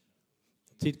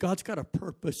 See, God's got a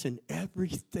purpose in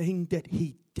everything that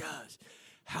He does.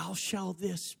 How shall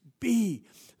this be?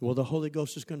 Well, the Holy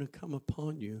Ghost is going to come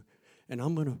upon you, and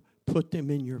I'm going to put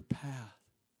them in your path.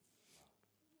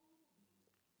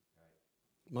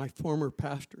 My former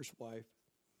pastor's wife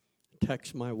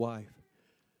texted my wife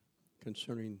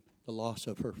concerning the loss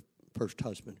of her first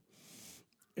husband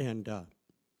and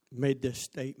made this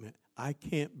statement: I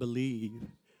can't believe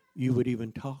you would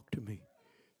even talk to me.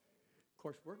 Of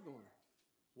course, we're going,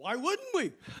 why wouldn't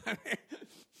we?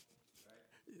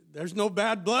 There's no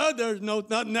bad blood. There's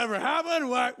nothing ever happened.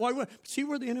 Why? See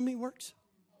where the enemy works?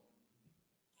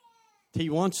 He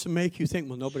wants to make you think,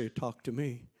 well, nobody talked to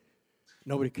me.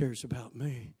 Nobody cares about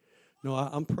me. No,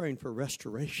 I'm praying for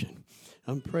restoration.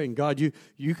 I'm praying, God,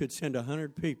 you could send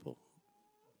 100 people,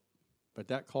 but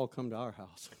that call come to our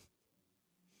house.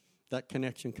 That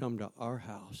connection come to our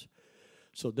house.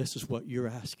 So this is what you're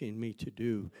asking me to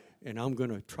do. And I'm going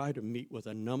to try to meet with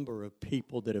a number of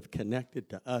people that have connected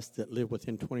to us that live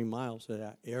within 20 miles of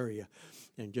that area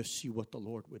and just see what the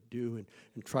Lord would do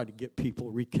and try to get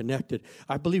people reconnected.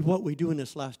 I believe what we do in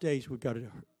this last days, we've got to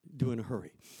do in a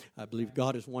hurry. I believe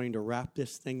God is wanting to wrap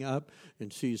this thing up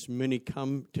and see as many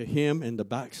come to Him and the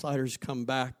backsliders come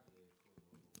back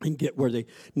and get where they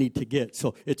need to get.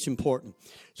 So it's important.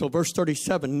 So verse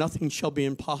 37, nothing shall be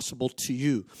impossible to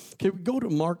you. Can we go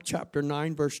to Mark chapter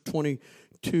 9, verse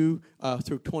 22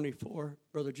 through 24,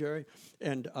 Brother Jerry?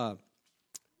 And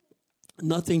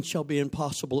nothing shall be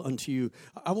impossible unto you.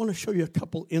 I want to show you a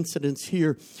couple incidents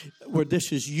here where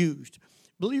this is used.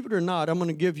 Believe it or not, I'm going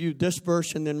to give you this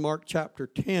verse and then Mark chapter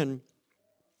 10.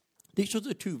 These are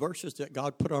the two verses that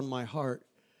God put on my heart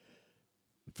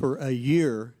for a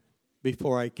year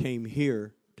before I came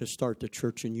here to start the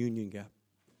church in Union Gap.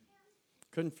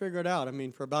 Couldn't figure it out. I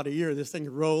mean, for about a year, this thing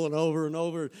rolling over and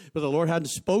over. But the Lord hadn't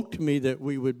spoke to me that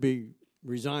we would be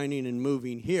resigning and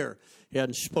moving here. He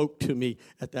hadn't spoke to me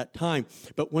at that time.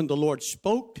 But when the Lord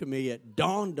spoke to me, it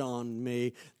dawned on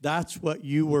me, that's what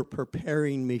you were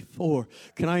preparing me for.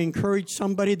 Can I encourage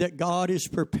somebody that God is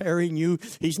preparing you?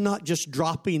 He's not just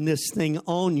dropping this thing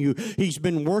on you. He's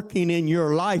been working in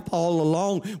your life all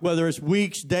along, whether it's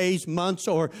weeks, days, months,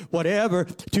 or whatever,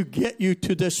 to get you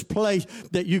to this place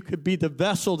that you could be the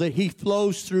vessel that He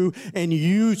flows through and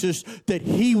uses, that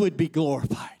He would be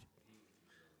glorified.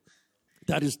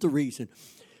 That is the reason.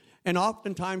 And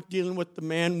oftentimes dealing with the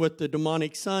man with the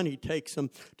demonic son, he takes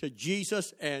him to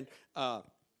Jesus, and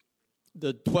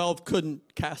the 12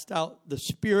 couldn't cast out the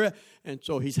spirit, and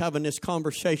so he's having this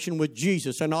conversation with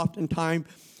Jesus. And oftentimes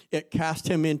it cast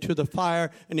him into the fire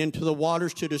and into the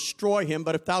waters to destroy him.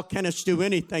 But if thou canst do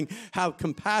anything, have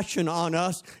compassion on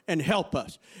us and help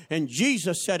us. And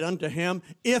Jesus said unto him,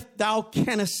 if thou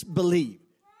canst believe.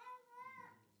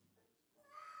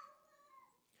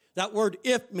 That word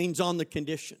if means on the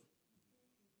condition.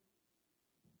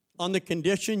 On the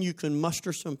condition you can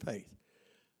muster some faith.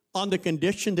 On the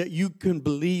condition that you can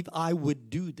believe I would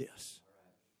do this.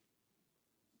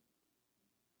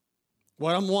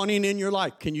 What I'm wanting in your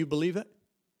life, can you believe it?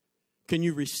 Can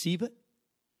you receive it?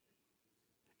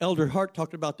 Elder Hart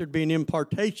talked about there being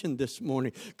impartation this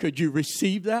morning. Could you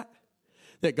receive that?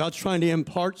 That God's trying to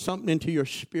impart something into your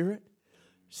spirit?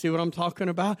 See what I'm talking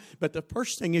about? But the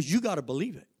first thing is you got to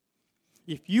believe it.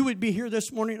 If you would be here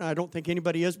this morning, I don't think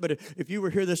anybody is, but if you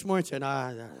were here this morning saying,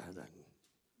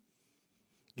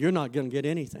 you're not going to get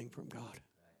anything from God.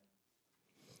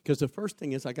 Because the first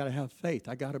thing is I got to have faith.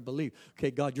 I got to believe. Okay,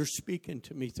 God, you're speaking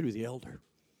to me through the elder.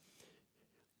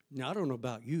 Now, I don't know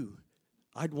about you.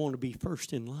 I'd want to be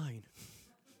first in line.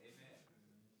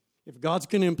 If God's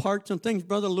going to impart some things,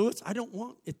 Brother Lewis, I don't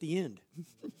want at the end.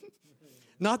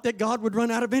 Not that God would run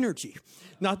out of energy.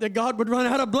 Not that God would run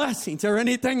out of blessings or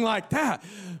anything like that.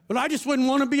 But I just wouldn't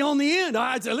want to be on the end.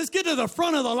 I'd say, let's get to the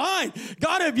front of the line.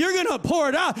 God, if you're going to pour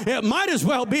it out, it might as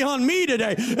well be on me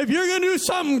today. If you're going to do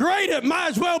something great, it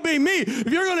might as well be me.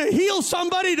 If you're going to heal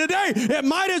somebody today, it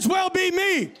might as well be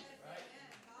me. If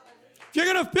you're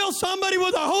going to fill somebody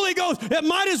with the Holy Ghost, it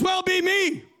might as well be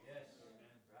me.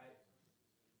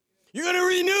 You're going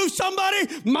to renew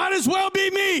somebody, might as well be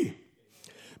me.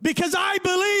 Because I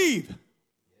believe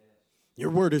your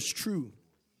word is true.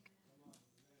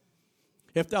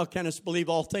 If thou canst believe,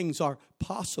 all things are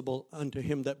possible unto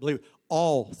him that believeth.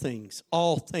 All things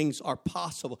are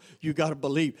possible. You got to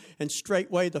believe. And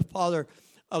straightway the father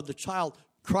of the child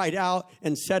cried out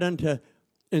and said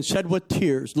with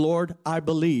tears, Lord, I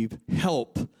believe,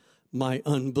 help my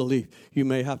unbelief. You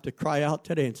may have to cry out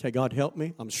today and say, God, help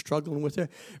me. I'm struggling with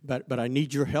it, but I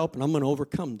need your help, and I'm going to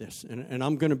overcome this. And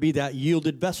I'm going to be that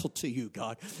yielded vessel to you,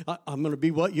 God. I'm going to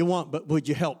be what you want, but would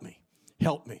you help me?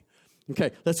 Help me.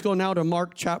 Okay, let's go now to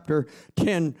Mark chapter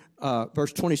 10,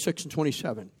 verse 26 and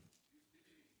 27.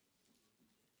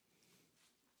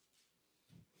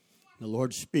 The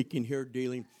Lord's speaking here,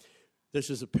 this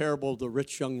is a parable of the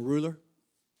rich young ruler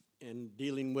and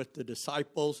dealing with the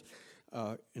disciples.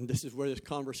 And this is where this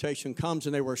conversation comes.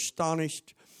 And they were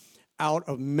astonished out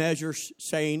of measure,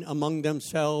 saying among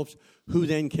themselves, who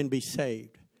then can be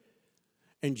saved?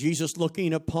 And Jesus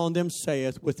looking upon them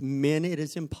saith, with men it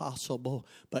is impossible,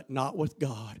 but not with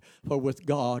God. For with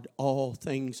God all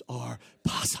things are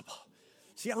possible.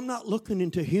 See, I'm not looking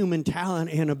into human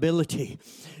talent and ability.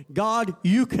 God,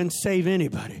 you can save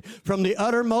anybody. From the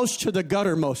uttermost to the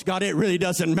guttermost. God, it really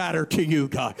doesn't matter to you,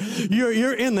 God.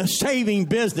 You're in the saving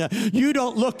business. You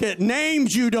don't look at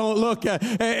names. You don't look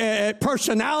at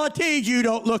personalities. You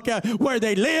don't look at where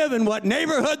they live and what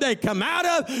neighborhood they come out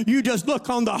of. You just look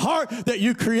on the heart that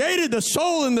you created, the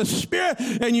soul and the spirit,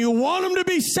 and you want them to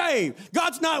be saved.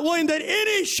 God's not willing that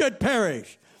any should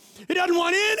perish. He doesn't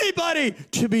want anybody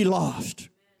to be lost.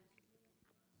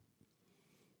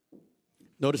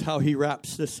 Notice how he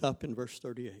wraps this up in verse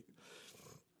 38.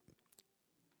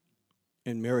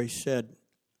 And Mary said,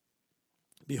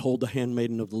 behold the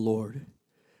handmaiden of the Lord.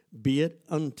 Be it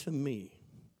unto me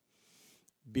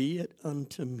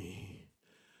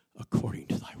according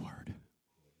to thy word.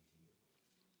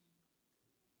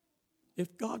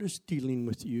 If God is dealing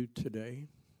with you today,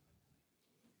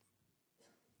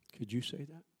 could you say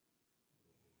that?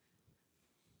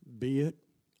 Be it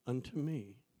unto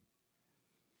me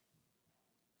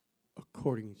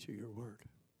according to your word.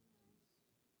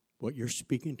 What you're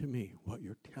speaking to me, what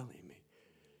you're telling me.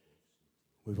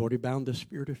 We've already bound the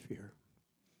spirit of fear.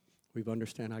 We've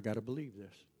understand I got to believe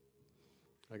this.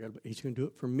 He's going to do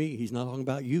it for me. He's not talking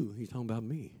about you. He's talking about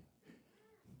me.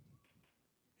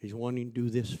 He's wanting to do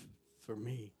this for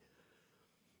me.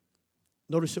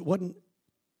 Notice it wasn't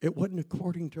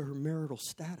according to her marital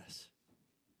status.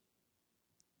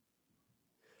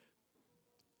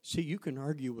 See, you can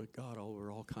argue with God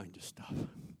over all kinds of stuff.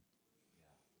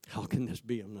 How can this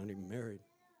be? I'm not even married.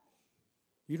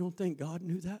 You don't think God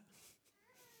knew that?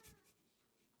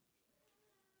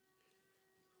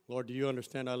 Lord, do you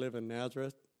understand I live in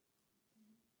Nazareth?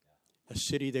 A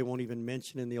city they won't even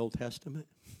mention in the Old Testament.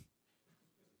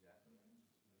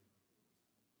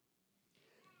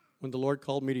 When the Lord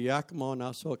called me to Yakima, and I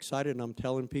was so excited, and I'm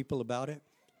telling people about it,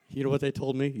 you know what they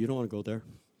told me? You don't want to go there.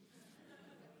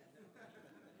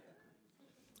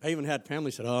 I even had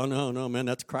family said, oh, no, man,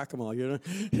 that's Crackamaw.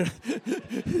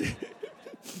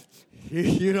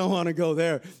 You don't want to go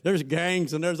there. There's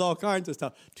gangs and there's all kinds of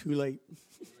stuff. Too late.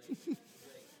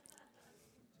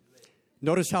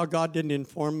 Notice how God didn't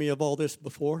inform me of all this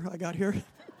before I got here?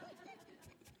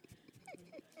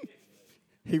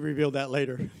 He revealed that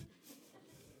later.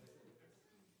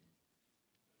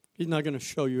 He's not going to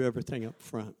show you everything up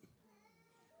front.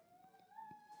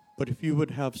 But if you would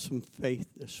have some faith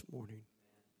this morning,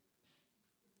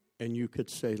 and you could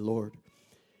say, Lord,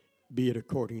 be it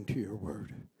according to your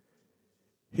word.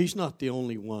 He's not the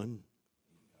only one.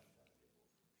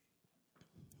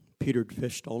 Peter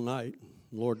fished all night.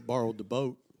 The Lord borrowed the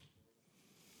boat.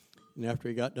 And after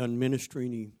he got done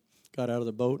ministering, he got out of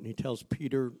the boat and he tells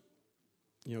Peter,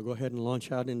 go ahead and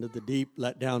launch out into the deep,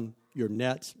 let down your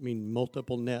nets,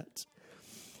 multiple nets.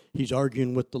 He's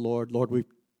arguing with the Lord. Lord,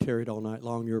 we've tarried all night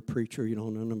long. You're a preacher. You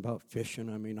don't know nothing about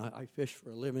fishing. I fish for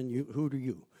a living. Who do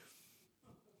you?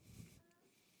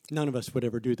 None of us would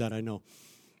ever do that, I know.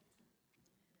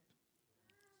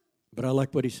 But I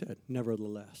like what he said.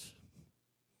 Nevertheless,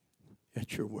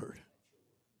 at your word.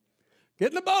 Get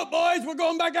in the boat, boys. We're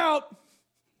going back out.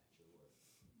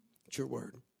 At your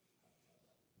word.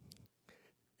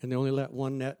 And they only let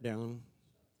one net down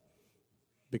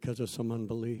because of some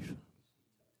unbelief.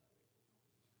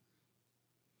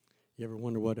 You ever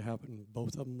wonder what happened when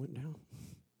both of them went down?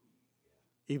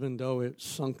 Even though it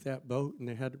sunk that boat and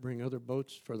they had to bring other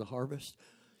boats for the harvest,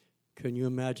 can you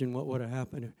imagine what would have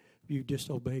happened if you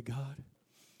disobey God?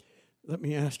 Let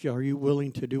me ask you, are you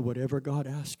willing to do whatever God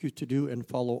asks you to do and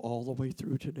follow all the way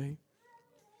through today?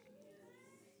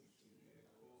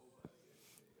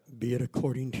 Be it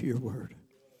according to your word.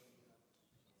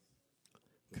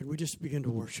 Could we just begin to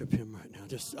worship him right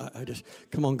now? I just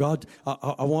come on, God.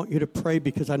 I want you to pray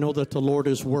because I know that the Lord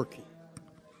is working.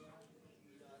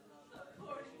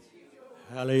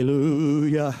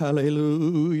 Hallelujah,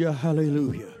 hallelujah,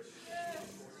 hallelujah.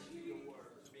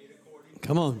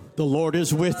 Come on, the Lord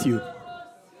is with you.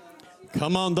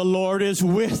 Come on, the Lord is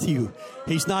with you.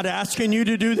 He's not asking you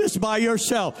to do this by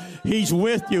yourself. He's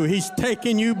with you. He's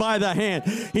taking you by the hand.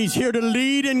 He's here to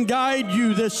lead and guide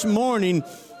you this morning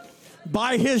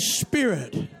by His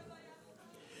Spirit.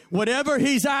 Whatever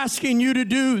He's asking you to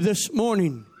do this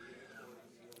morning,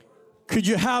 could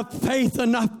you have faith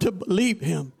enough to believe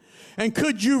Him? And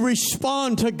could you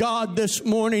respond to God this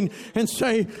morning and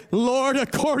say, Lord,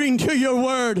 according to your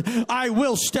word, I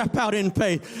will step out in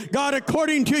faith. God,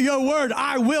 according to your word,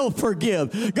 I will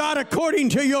forgive. God, according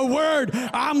to your word,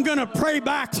 I'm going to pray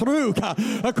back through.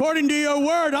 According to your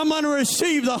word, I'm going to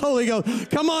receive the Holy Ghost.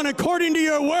 Come on, according to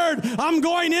your word, I'm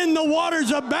going in the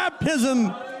waters of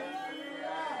baptism.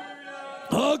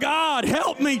 Oh, God,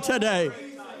 help me today.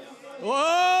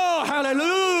 Oh,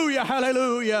 hallelujah,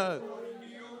 hallelujah.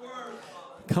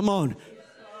 Come on.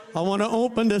 I want to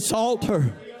open this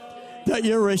altar that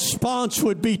your response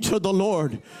would be to the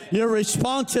Lord. Your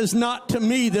response is not to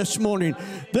me this morning.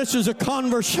 This is a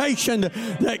conversation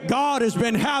that God has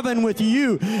been having with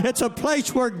you. It's a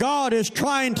place where God is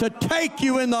trying to take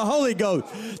you in the Holy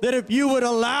Ghost. That if you would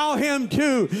allow Him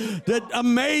to, that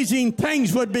amazing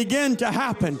things would begin to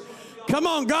happen. Come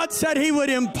on, God said He would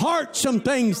impart some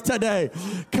things today.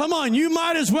 Come on, you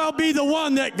might as well be the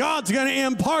one that God's going to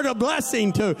impart a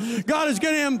blessing to. God is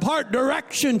going to impart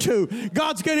direction to.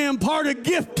 God's going to impart a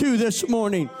gift to this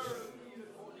morning.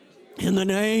 In the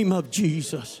name of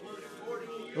Jesus.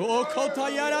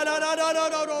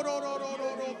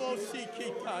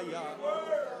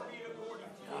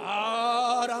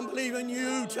 God, I'm believing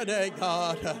you today,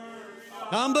 God.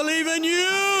 I'm believing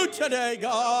you today,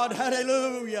 God.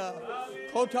 Hallelujah.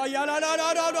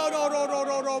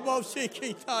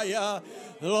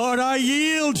 Lord, I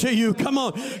yield to you. Come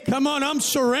on. Come on. I'm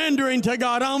surrendering to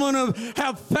God. I'm going to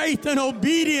have faith and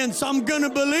obedience. I'm going to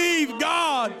believe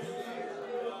God.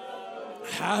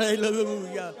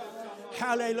 Hallelujah.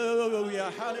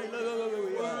 Hallelujah.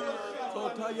 Hallelujah.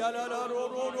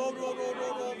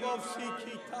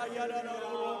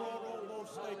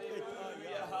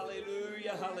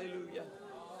 Hallelujah, hallelujah.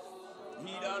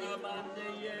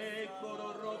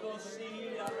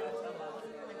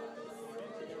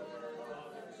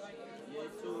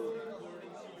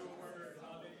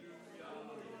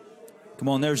 Come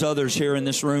on, there's others here in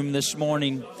this room this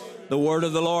morning. The word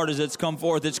of the Lord as it's come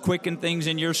forth, it's quickened things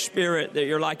in your spirit that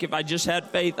you're like, if I just had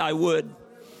faith, I would.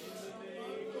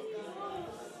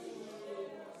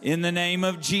 In the name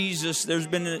of Jesus, there's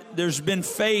been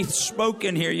faith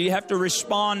spoken here. You have to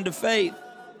respond to faith.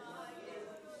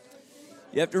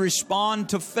 You have to respond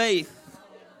to faith.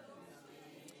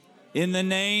 In the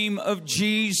name of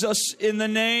Jesus, in the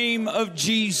name of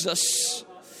Jesus,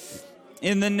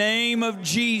 in the name of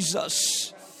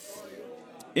Jesus,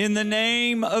 in the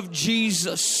name of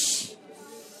Jesus,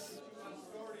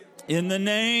 in the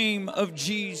name of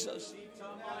Jesus.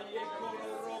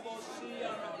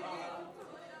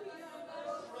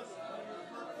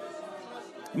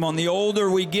 Come on, the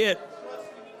older we get,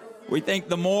 we think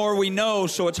the more we know,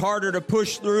 so it's harder to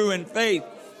push through in faith.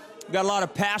 We've got a lot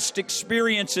of past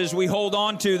experiences we hold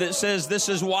on to that says this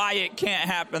is why it can't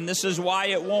happen. This is why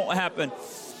it won't happen.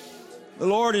 The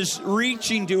Lord is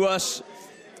reaching to us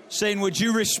saying, would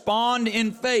you respond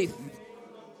in faith?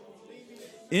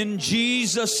 In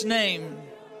Jesus' name.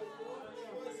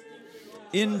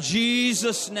 In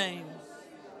Jesus' name.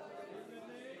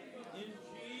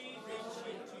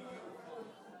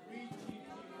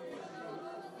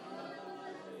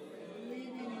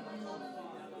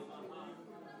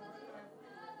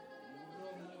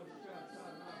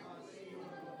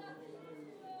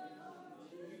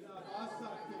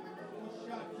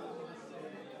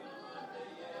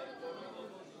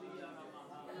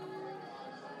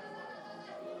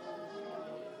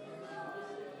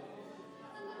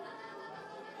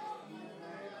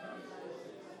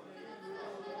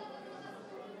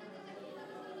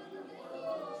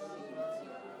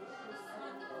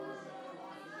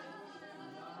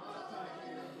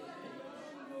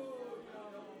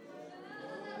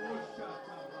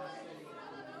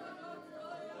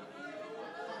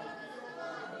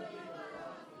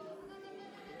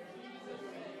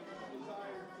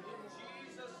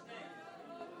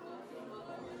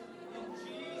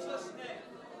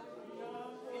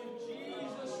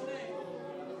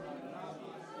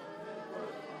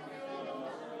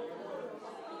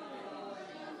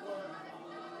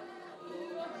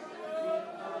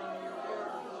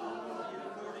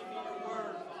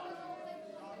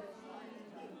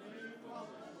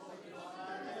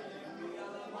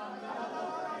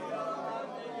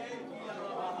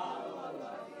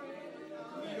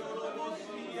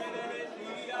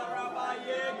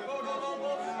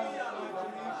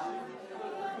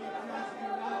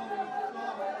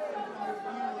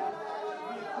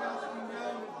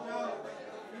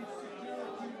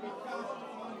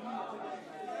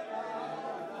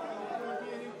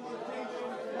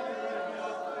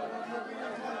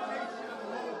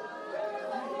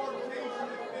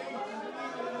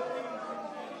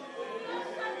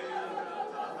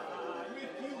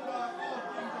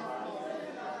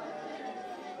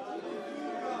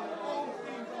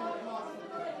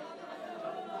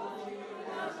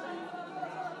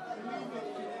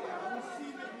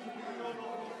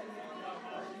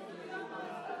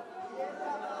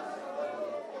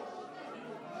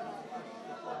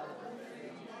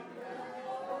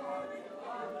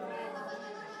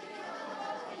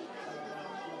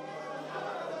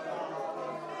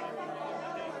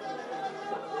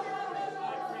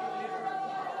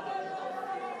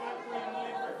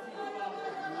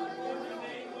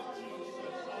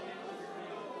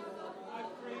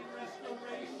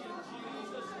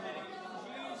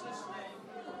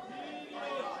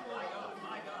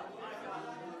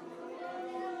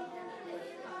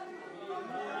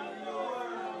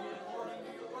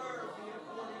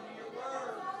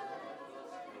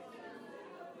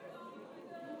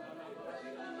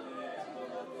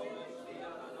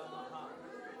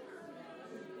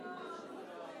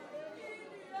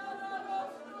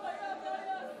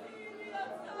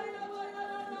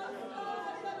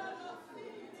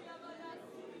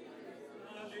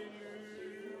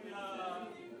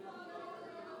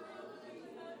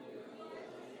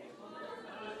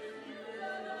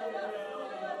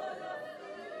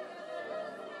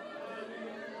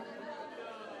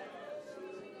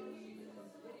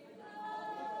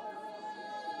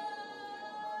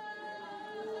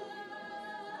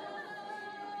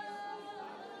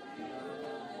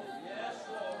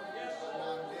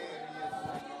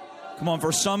 Come on,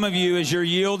 for some of you, as you're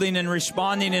yielding and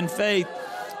responding in faith,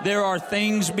 there are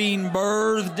things being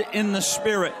birthed in the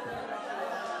Spirit.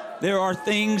 There are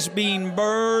things being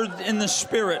birthed in the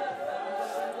Spirit.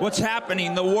 What's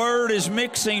happening? The Word is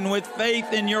mixing with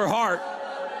faith in your heart.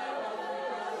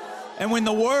 And when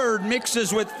the Word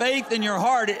mixes with faith in your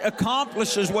heart, it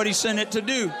accomplishes what He sent it to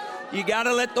do. You got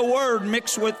to let the Word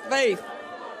mix with faith.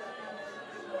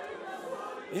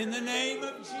 In the name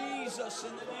of Jesus,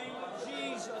 in the name of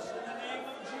Jesus, in the name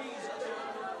of Jesus.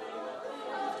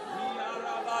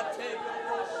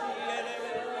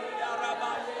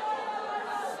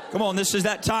 Come on, this is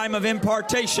that time of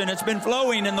impartation. It's been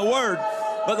flowing in the Word.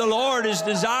 But the Lord is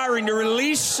desiring to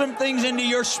release some things into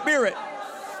your spirit.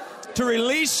 To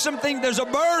release something. There's a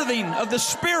birthing of the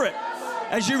Spirit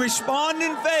as you respond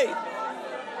in faith.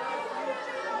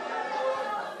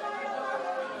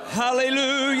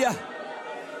 Hallelujah.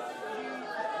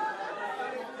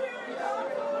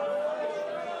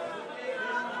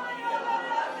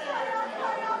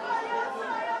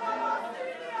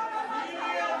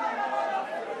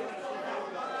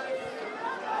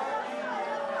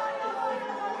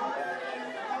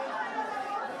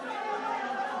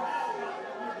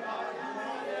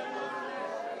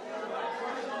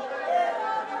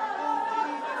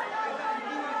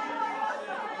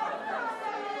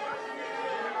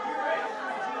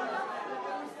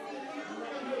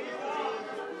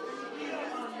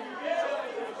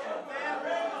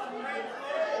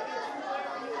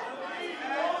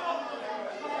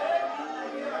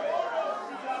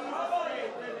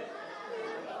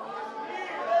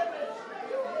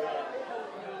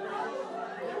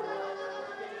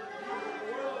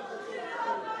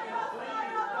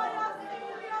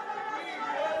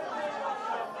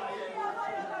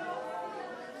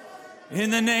 In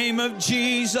the name of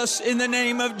Jesus, in the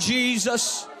name of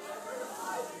Jesus,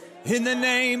 in the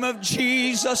name of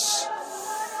Jesus.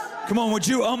 Come on, would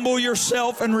you humble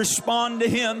yourself and respond to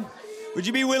Him? Would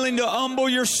you be willing to humble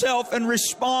yourself and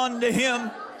respond to Him?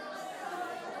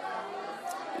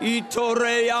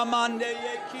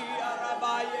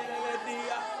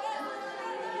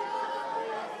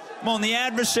 Come on, the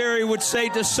adversary would say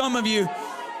to some of you,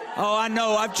 oh, I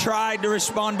know, I've tried to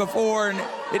respond before and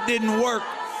it didn't work.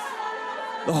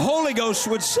 The Holy Ghost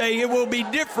would say it will be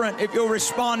different if you'll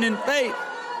respond in faith.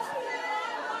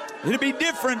 It'll be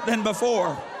different than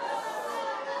before.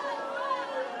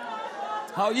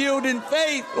 I'll yield in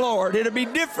faith, Lord. It'll be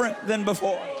different than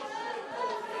before.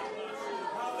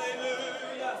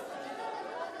 Hallelujah.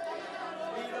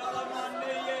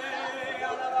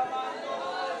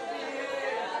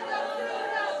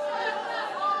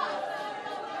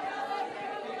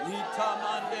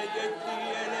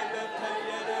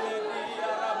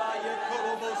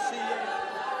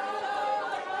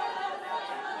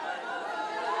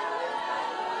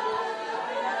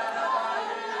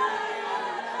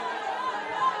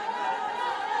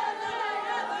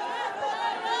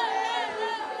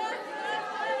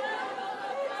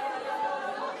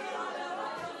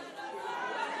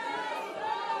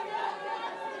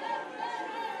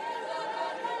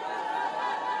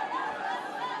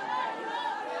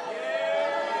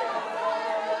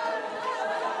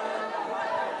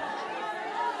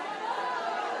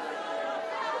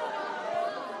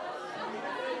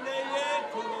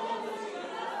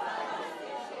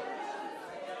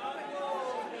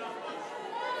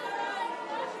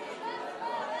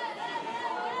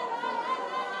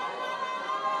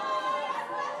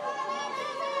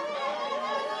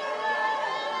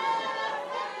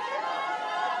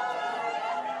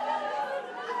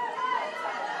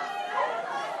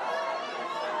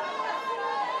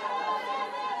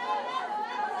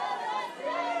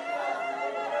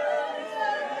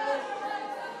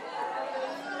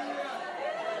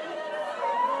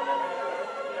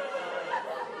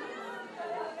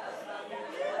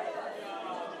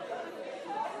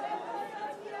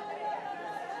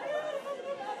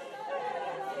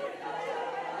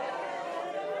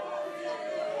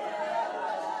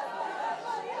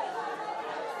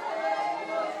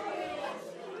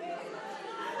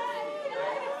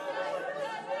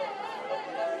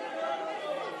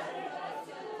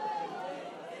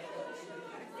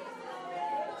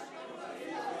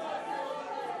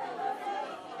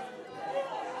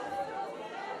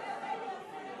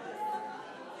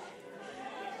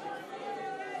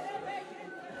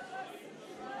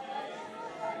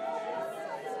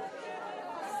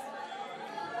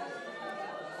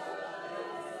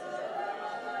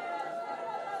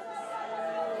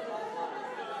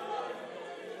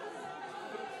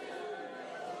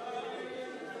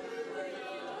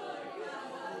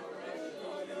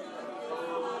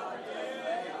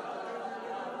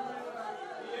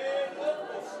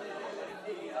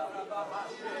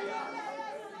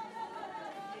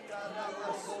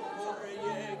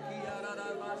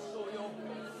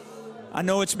 I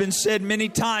know it's been said many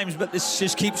times, but this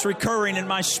just keeps recurring in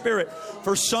my spirit.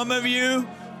 For some of you,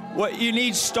 what you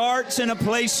need starts in a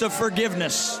place of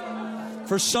forgiveness.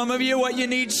 For some of you, what you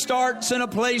need starts in a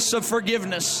place of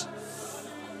forgiveness.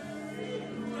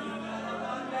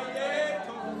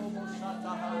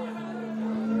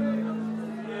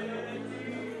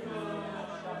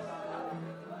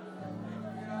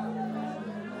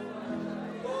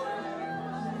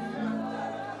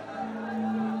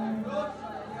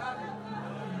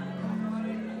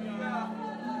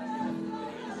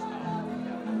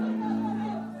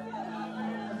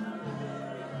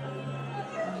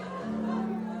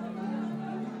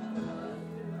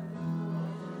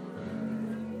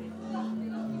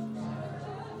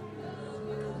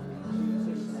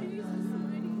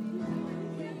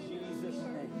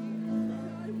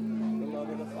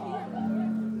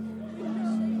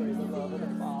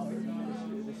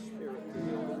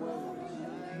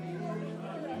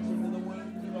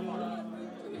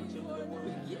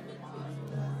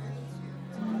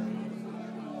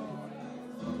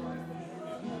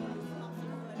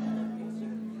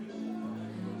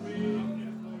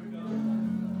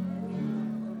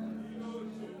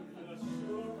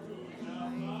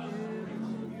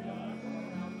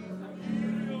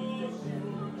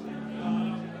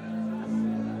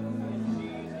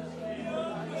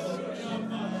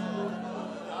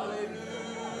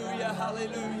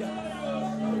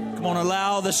 Come on,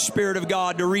 allow the Spirit of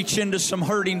God to reach into some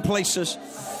hurting places.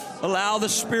 Allow the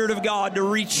Spirit of God to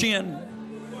reach in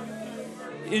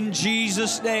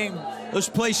Jesus' name. Those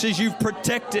places you've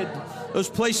protected, those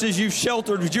places you've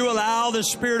sheltered, would you allow the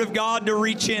Spirit of God to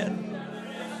reach in?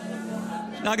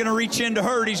 He's not going to reach in to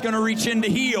hurt. He's going to reach in to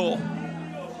heal.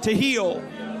 To heal.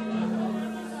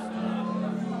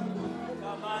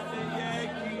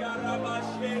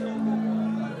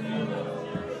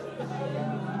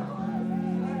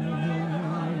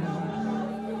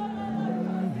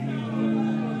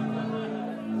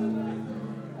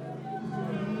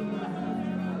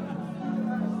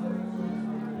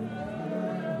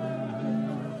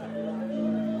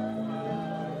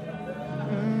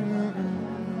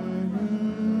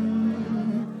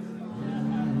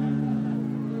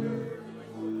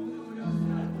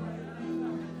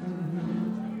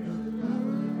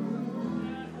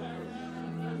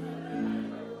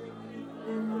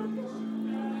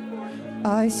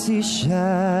 I see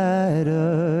shattered,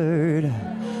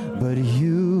 but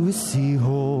you see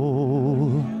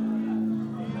whole.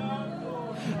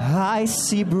 I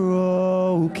see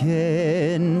broken,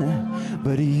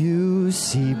 but you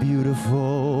see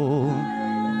beautiful.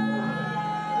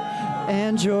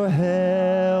 And you're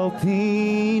helping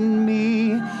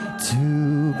me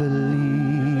to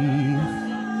believe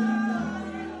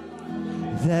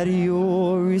that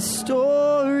you're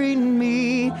restoring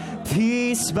me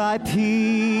piece by piece.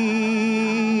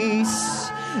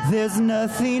 There's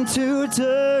nothing too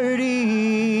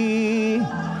dirty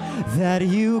that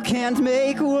you can't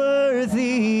make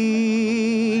worthy.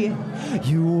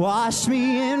 You wash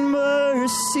me in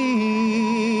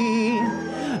mercy.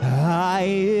 I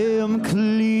am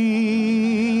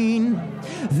clean.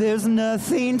 There's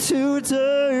nothing too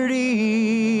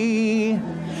dirty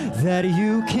that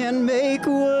you can make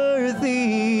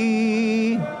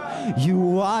worthy. You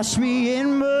wash me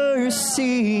in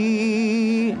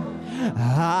mercy.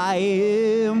 I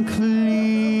am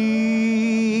clean.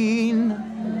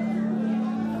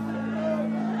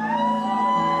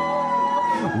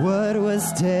 What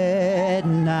was dead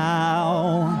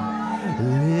now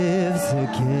lives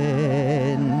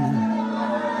again.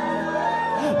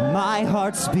 My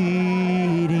heart's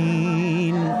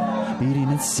beating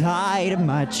inside of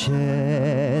my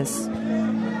chest.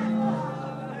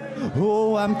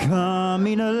 Oh, I'm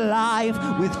coming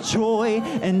alive with joy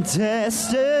and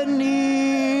destiny.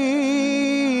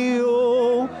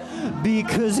 Oh,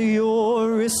 because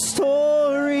you're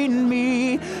restoring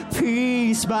me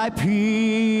piece by piece.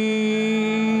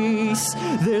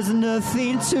 There's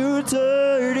nothing too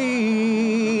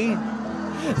dirty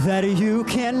that you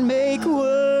can make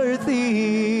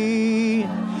worthy.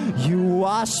 You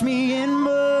wash me in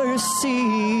mercy.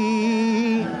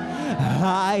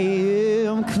 I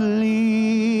am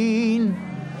clean.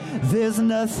 There's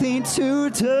nothing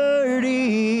too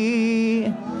dirty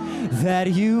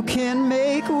that you can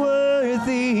make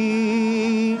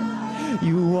worthy.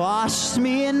 You washed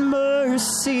me in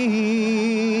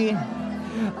mercy.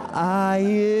 I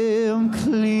am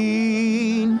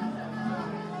clean.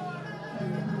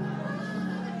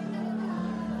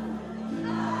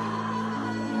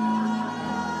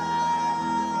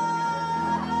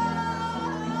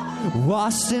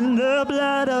 Washed in the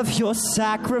blood of your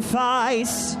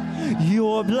sacrifice.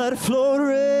 Your blood flowed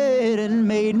red and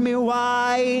made me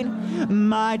white.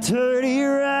 My dirty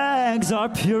rags are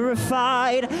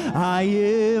purified. I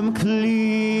am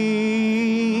clean.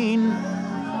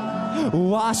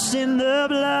 Washed in the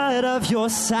blood of your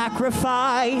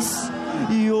sacrifice.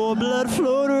 Your blood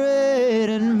flowed red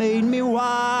and made me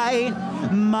white.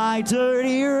 My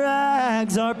dirty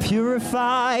rags are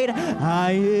purified.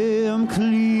 I am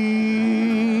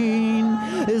clean.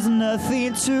 There's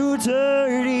nothing too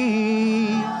dirty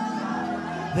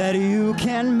that you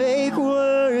can make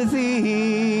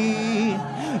worthy.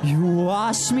 You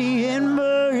wash me in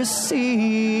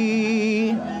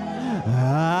mercy.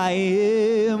 I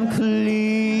am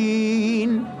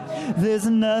clean. There's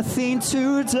nothing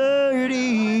too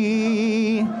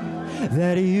dirty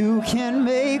that you can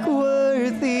make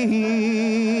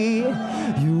worthy.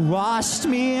 You washed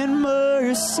me in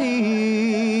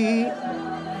mercy.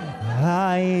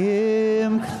 I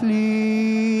am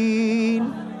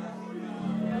clean.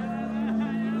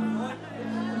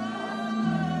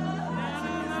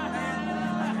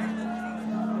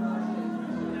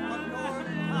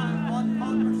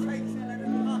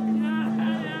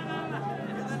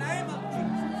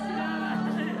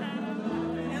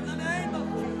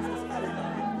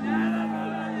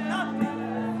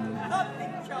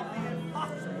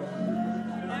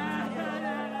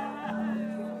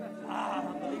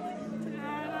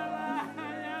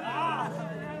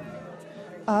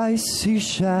 I see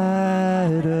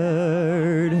shattered,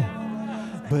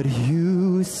 but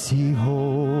you see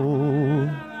whole.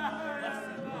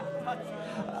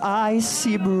 I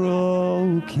see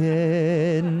broken,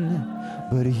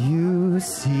 but you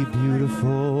see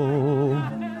beautiful.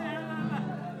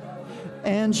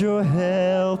 And you're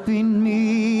helping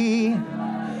me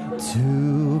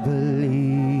to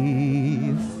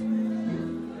believe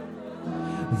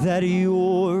that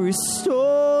you're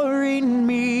restoring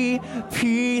me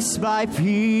piece by piece.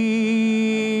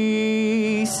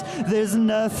 There's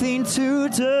nothing too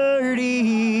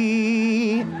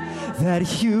dirty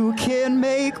that you can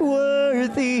make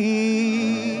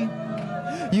worthy.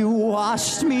 You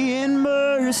washed me in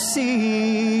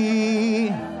mercy.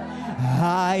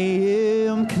 I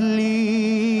am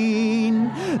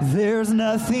clean. There's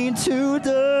nothing too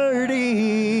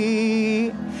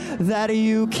dirty that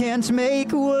you can't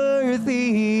make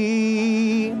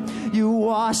worthy. You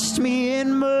washed me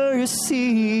in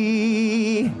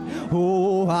mercy.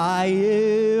 Oh, I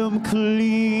am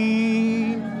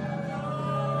clean.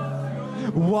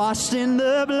 Washed in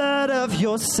the blood of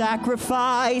your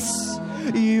sacrifice.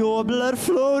 Your blood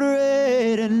flowed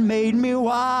red and made me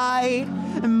white.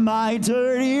 My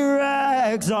dirty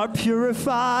rags are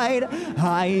purified.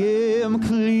 I am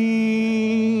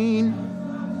clean.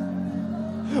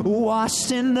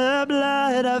 Washed in the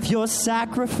blood of your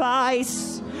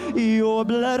sacrifice. Your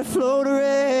blood flowed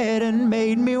red and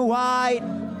made me white.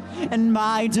 And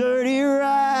my dirty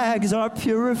rags are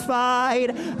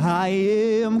purified. I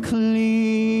am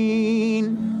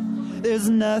clean. There's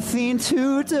nothing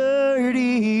too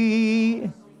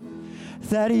dirty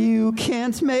that you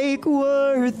can't make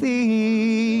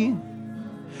worthy.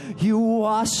 You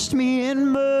washed me in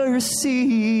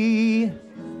mercy.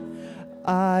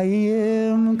 I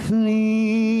am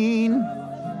clean.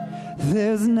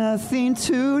 There's nothing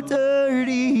too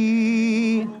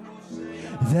dirty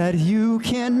that you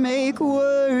can make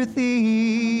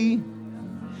worthy.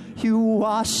 You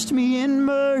washed me in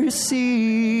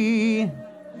mercy.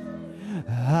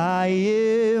 I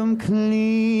am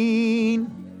clean.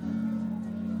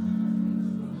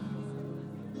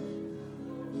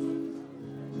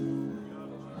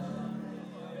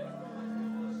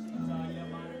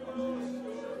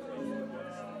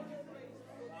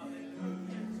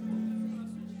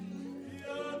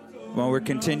 While we're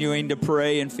continuing to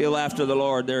pray and feel after the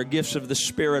Lord, there are gifts of the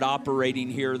Spirit operating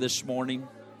here this morning.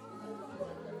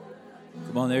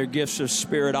 Come on, there are gifts of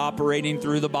Spirit operating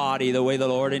through the body the way the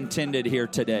Lord intended here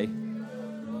today.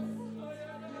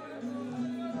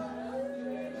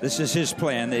 This is His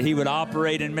plan, that He would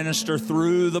operate and minister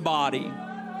through the body.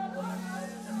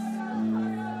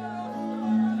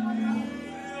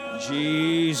 In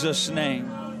Jesus' name.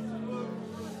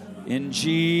 In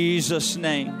Jesus'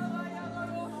 name.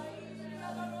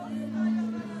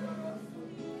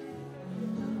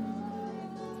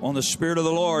 On the Spirit of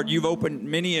the Lord,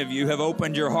 many of you have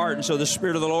opened your heart, and so the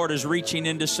Spirit of the Lord is reaching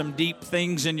into some deep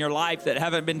things in your life that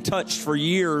haven't been touched for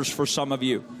years for some of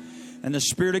you. And the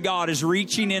Spirit of God is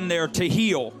reaching in there to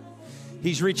heal.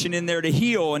 He's reaching in there to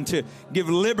heal and to give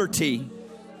liberty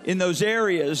in those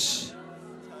areas.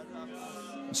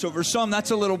 So for some,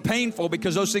 that's a little painful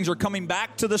because those things are coming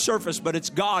back to the surface, but it's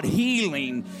God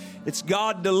healing. It's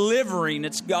God delivering.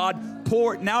 It's God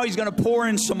pouring. Now he's going to pour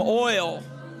in some oil.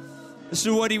 This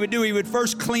is what he would do. He would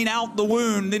first clean out the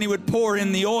wound, then he would pour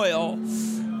in the oil.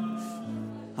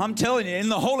 I'm telling you, in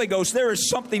the Holy Ghost, there is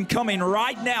something coming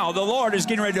right now. The Lord is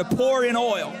getting ready to pour in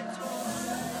oil.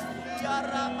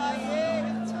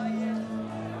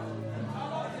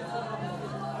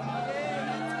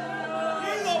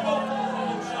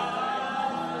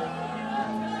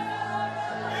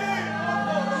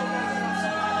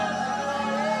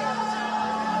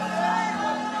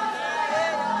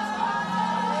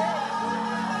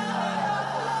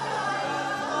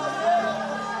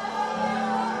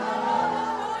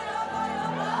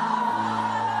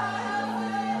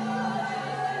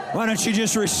 Why don't you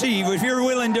just receive? If you're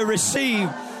willing to receive,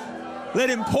 let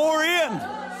him pour in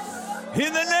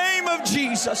the name of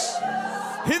Jesus.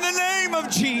 In the name of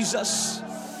Jesus.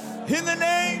 In the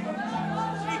name.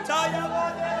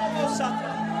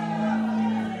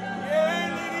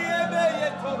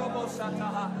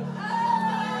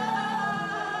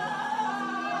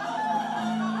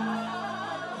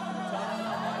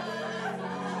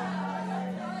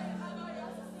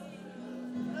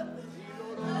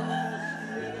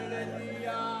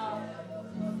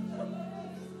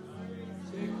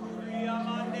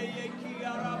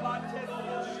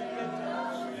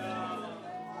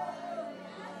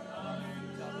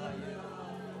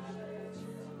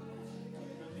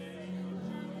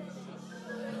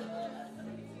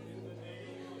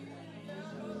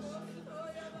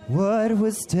 What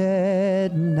was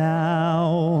dead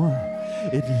now,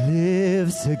 it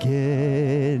lives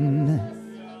again.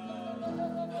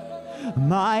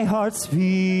 My heart's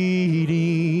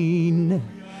beating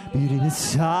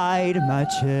inside my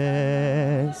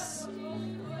chest.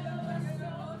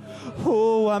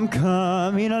 Oh, I'm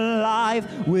coming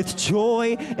alive with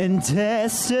joy and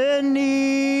destiny.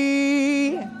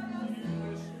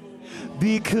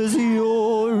 Because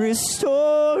you're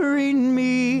restoring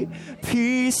me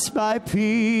piece by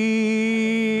piece.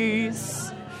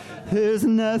 There's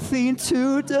nothing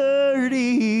too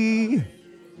dirty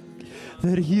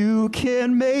that you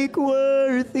can make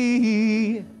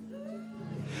worthy.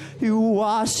 You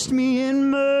washed me in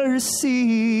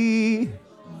mercy.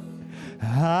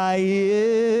 I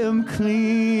am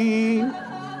clean.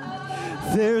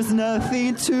 There's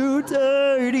nothing too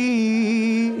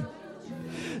dirty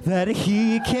that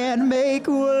he can make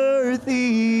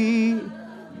worthy.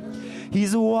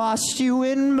 He's washed you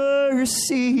in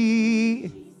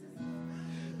mercy.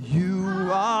 You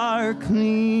are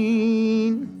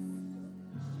clean.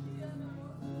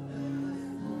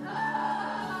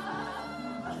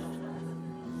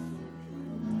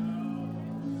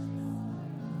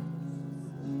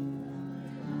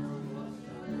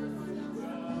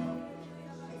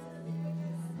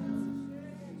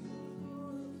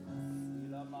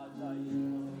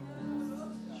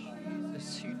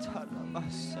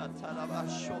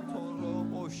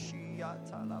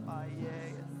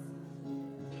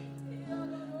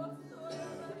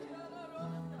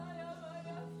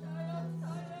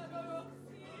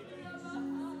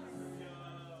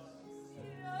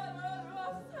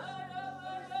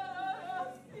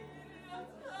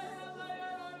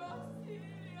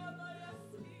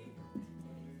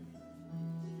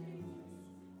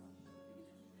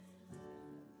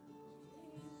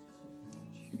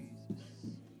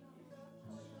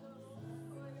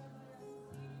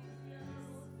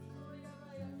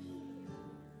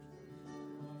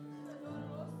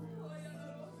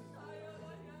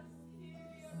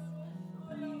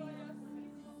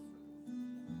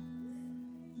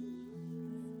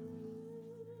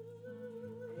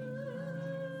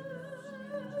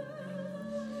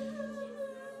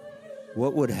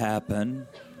 What would happen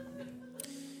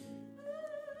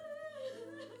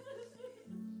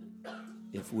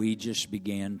if we just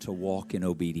began to walk in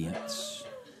obedience?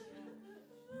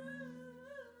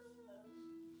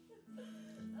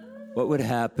 What would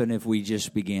happen if we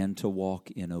just began to walk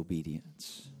in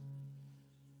obedience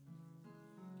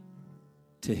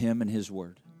to Him and His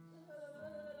Word?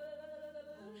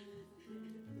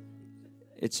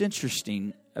 It's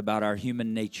interesting about our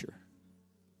human nature.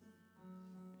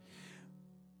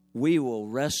 We will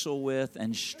wrestle with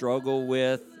and struggle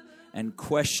with and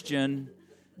question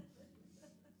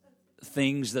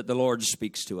things that the Lord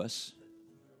speaks to us.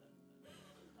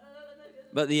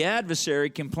 But the adversary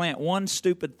can plant one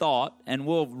stupid thought and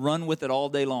we'll run with it all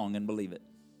day long and believe it.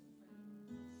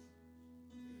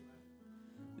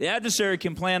 The adversary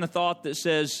can plant a thought that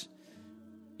says,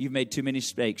 you've made too many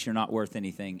mistakes. You're not worth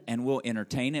anything. And we'll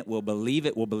entertain it. We'll believe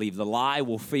it. We'll believe the lie.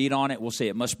 We'll feed on it. We'll say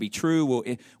it must be true.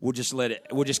 We'll just let it.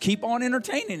 We'll just keep on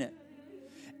entertaining it.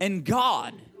 And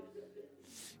God,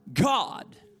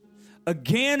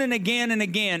 again and again and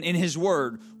again in His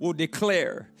Word will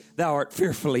declare, thou art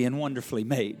fearfully and wonderfully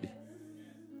made.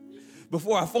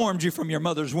 Before I formed you from your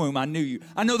mother's womb, I knew you.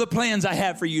 I know the plans I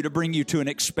have for you to bring you to an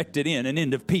expected end, an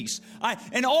end of peace.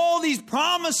 And all these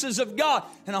promises of God.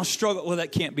 And I'll struggle. Well,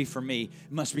 that can't be for me.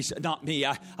 It must be not me.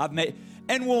 I've made.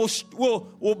 And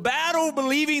we'll battle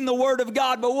believing the Word of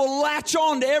God, but we'll latch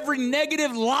on to every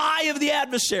negative lie of the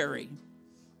adversary.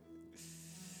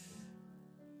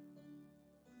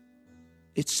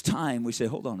 It's time we say,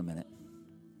 hold on a minute.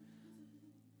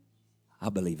 I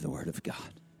believe the Word of God.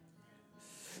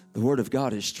 The Word of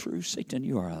God is true. Satan,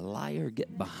 you are a liar.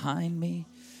 Get behind me.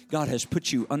 God has put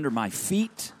you under my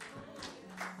feet.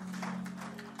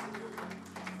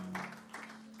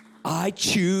 I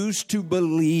choose to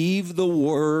believe the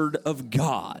Word of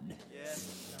God.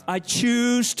 I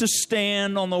choose to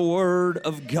stand on the Word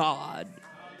of God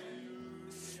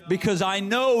because I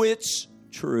know it's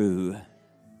true.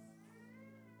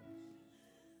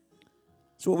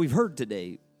 That's what we've heard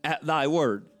today. At thy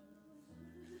word.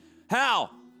 How?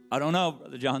 I don't know,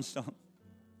 Brother Johnstone.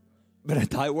 But at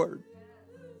thy word.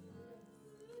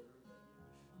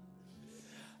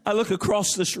 I look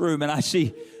across this room and I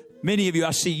see many of you,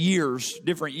 I see years,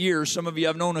 different years. Some of you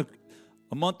I've known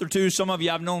a month or two. Some of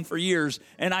you I've known for years.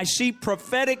 And I see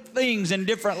prophetic things in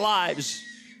different lives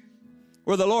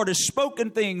where the Lord has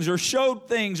spoken things or showed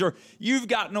things or you've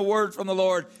gotten a word from the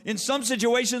Lord. In some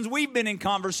situations, we've been in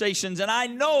conversations and I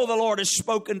know the Lord has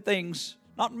spoken things.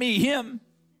 Not me, Him.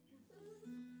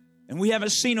 And we haven't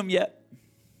seen Him yet.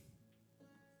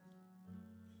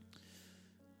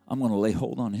 I'm going to lay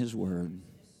hold on His word.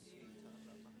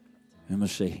 I'm going to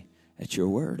say, at your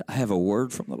word, I have a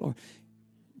word from the Lord.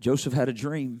 Joseph had a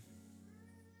dream.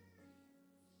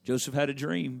 Joseph had a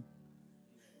dream.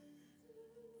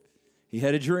 He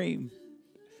had a dream.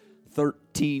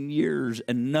 13 years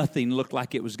and nothing looked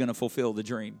like it was going to fulfill the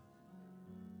dream.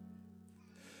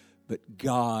 But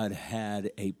God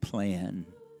had a plan.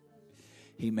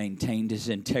 He maintained his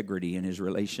integrity in his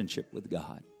relationship with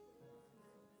God.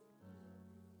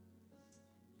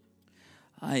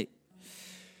 I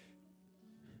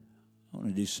want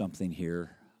to do something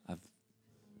here. I've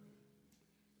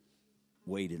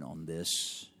waited on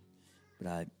this,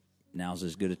 but now's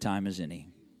as good a time as any.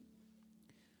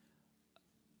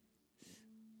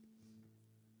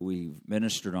 We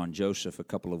ministered on Joseph a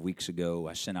couple of weeks ago.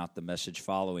 I sent out the message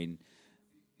following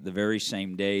the very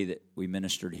same day that we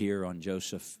ministered here on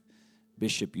Joseph.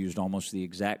 Bishop used almost the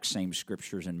exact same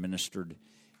scriptures and ministered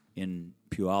in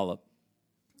Puyallup.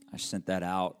 I sent that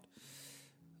out.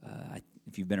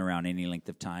 If you've been around any length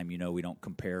of time, you know we don't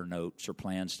compare notes or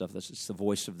plan stuff. It's the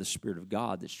voice of the Spirit of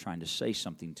God that's trying to say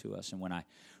something to us. And when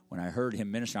I heard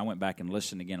him minister, I went back and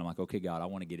listened again. I'm like, okay, God, I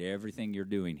want to get everything you're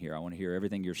doing here. I want to hear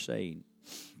everything you're saying.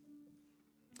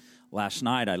 Last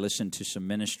night, I listened to some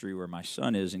ministry where my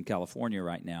son is in California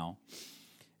right now.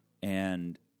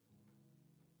 And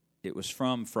it was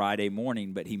from Friday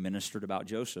morning, but he ministered about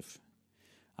Joseph.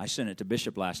 I sent it to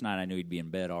Bishop last night. I knew he'd be in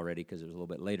bed already because it was a little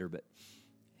bit later, but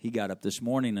he got up this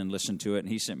morning and listened to it, and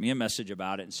he sent me a message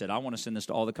about it and said, I want to send this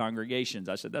to all the congregations.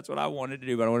 I said, that's what I wanted to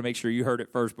do, but I want to make sure you heard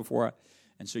it first before I...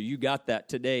 And so you got that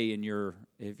today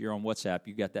if you're on WhatsApp,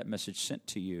 you got that message sent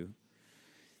to you.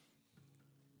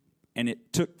 And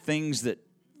it took things that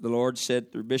the Lord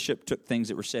said through Bishop, took things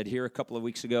that were said here a couple of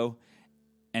weeks ago,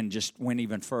 and just went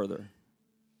even further,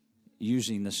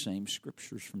 using the same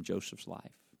scriptures from Joseph's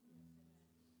life.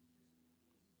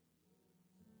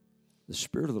 The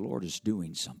Spirit of the Lord is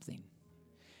doing something.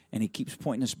 And He keeps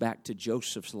pointing us back to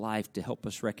Joseph's life to help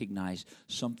us recognize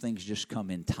some things just come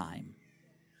in time.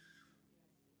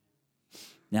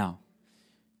 Now,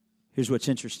 here's what's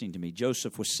interesting to me.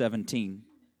 Joseph was 17.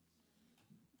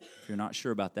 If you're not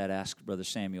sure about that, ask Brother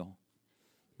Samuel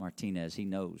Martinez. He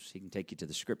knows. He can take you to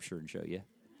the Scripture and show you.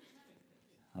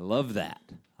 I love that.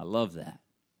 I love that.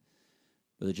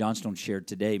 Brother Johnstone shared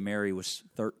today, Mary was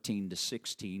 13 to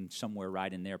 16, somewhere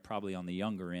right in there, probably on the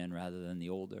younger end rather than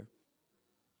the older.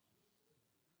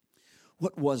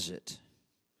 What was it?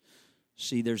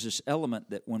 See, there's this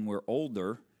element that when we're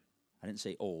older, I didn't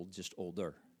say old, just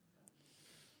older.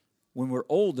 When we're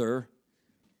older,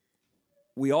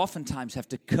 we oftentimes have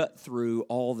to cut through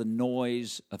all the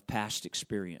noise of past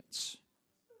experience.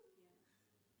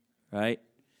 Right?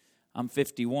 I'm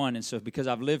 51, and so because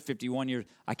I've lived 51 years,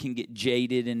 I can get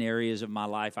jaded in areas of my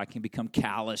life. I can become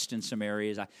calloused in some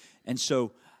areas. And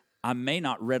so I may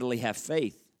not readily have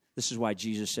faith. This is why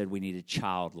Jesus said we needed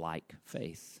childlike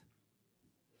faith.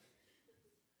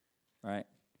 Right?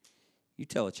 You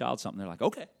tell a child something, they're like,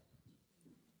 okay.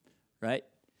 Right?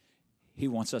 He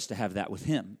wants us to have that with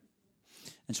him.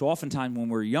 And so oftentimes when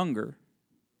we're younger,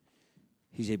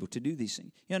 he's able to do these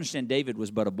things. You understand, David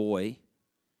was but a boy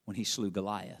when he slew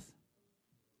Goliath.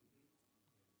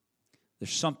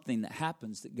 There's something that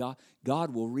happens that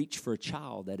God will reach for a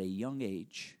child at a young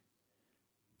age.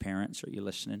 Parents, are you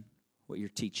listening? What you're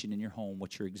teaching in your home,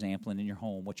 what you're exempling in your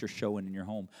home, what you're showing in your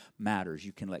home matters.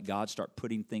 You can let God start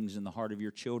putting things in the heart of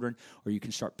your children, or you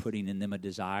can start putting in them a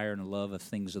desire and a love of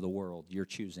things of the world. You're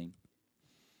choosing.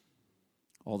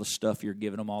 All the stuff you're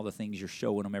giving them, all the things you're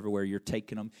showing them everywhere you're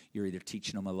taking them, you're either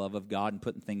teaching them a love of God and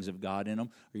putting things of God in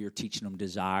them, or you're teaching them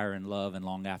desire and love and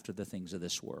long after the things of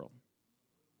this world.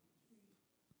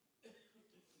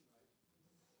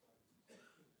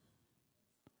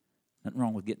 Nothing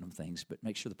wrong with getting them things, but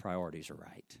make sure the priorities are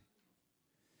right.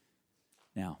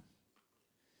 Now,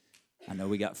 I know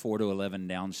we got 4 to 11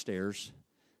 downstairs.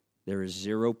 There is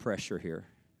zero pressure here.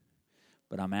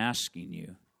 But I'm asking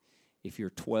you, if you're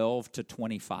 12 to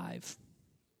 25,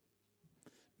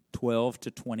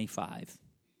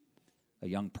 a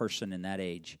young person in that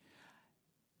age,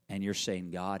 and you're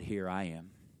saying, God, here I am.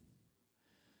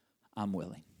 I'm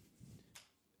willing.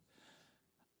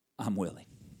 I'm willing.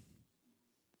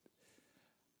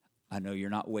 I know you're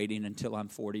not waiting until I'm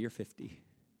 40 or 50.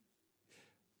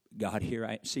 God, here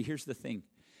I am. See, here's the thing.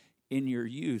 In your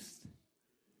youth,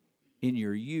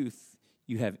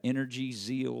 you have energy,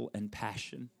 zeal, and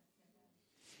passion.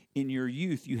 In your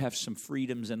youth, you have some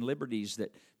freedoms and liberties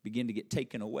that begin to get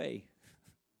taken away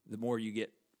the more you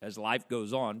get as life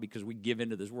goes on, because we give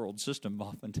into this world system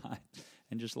oftentimes,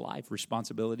 and just life,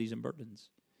 responsibilities, and burdens.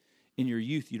 In your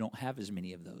youth, you don't have as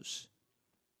many of those.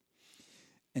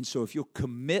 And so if you'll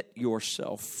commit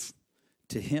yourself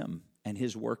to him and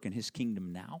his work and his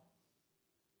kingdom now,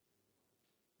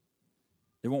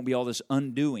 there won't be all this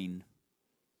undoing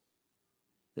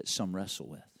that some wrestle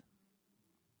with.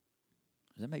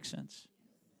 Does that make sense?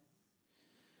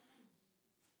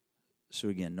 So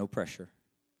again, no pressure.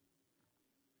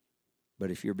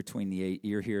 But if you're between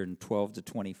you're here in 12 to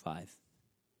 25,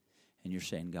 and you're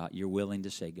saying, God, you're willing to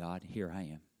say, God, here I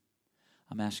am.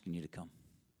 I'm asking you to come.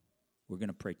 We're going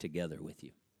to pray together with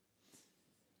you.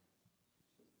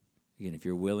 Again, if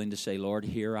you're willing to say, Lord,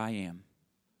 here I am.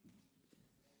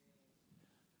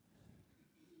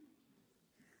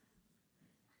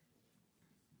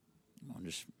 Come on,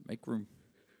 just make room.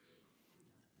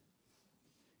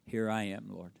 Here I am,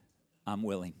 Lord. I'm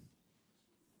willing.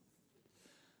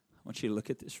 I want you to look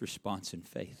at this response in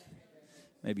faith.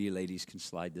 Maybe you ladies can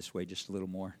slide this way just a little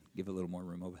more. Give a little more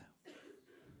room over.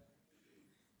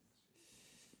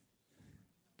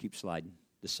 Keep sliding.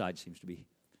 This side seems to be.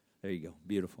 There you go.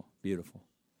 Beautiful. Beautiful.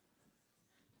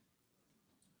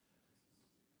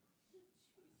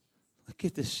 Look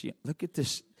at this. Look at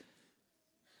this.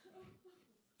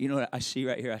 You know what I see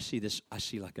right here? I see this. I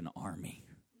see like an army.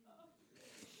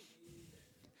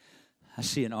 I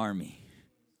see an army.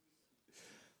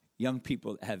 Young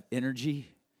people that have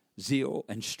energy, zeal,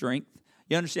 and strength.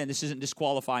 You understand this isn't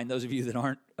disqualifying those of you that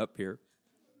aren't up here.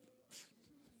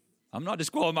 I'm not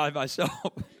disqualifying myself.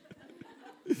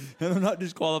 And I'm not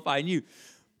disqualifying you.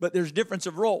 But there's difference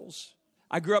of roles.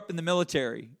 I grew up in the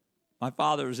military. My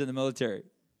father was in the military.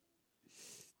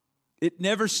 It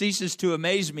never ceases to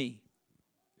amaze me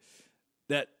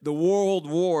that the world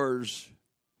wars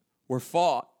were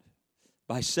fought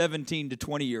by 17 to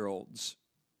 20-year-olds.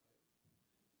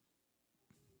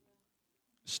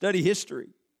 Study history.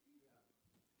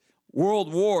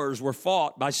 World wars were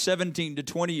fought by 17 to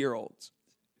 20-year-olds.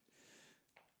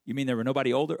 You mean there were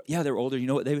nobody older? Yeah, they were older. You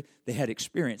know what? They had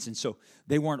experience, and so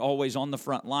they weren't always on the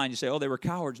front line. You say, oh, they were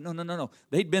cowards. No.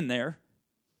 They'd been there.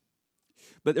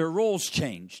 But their roles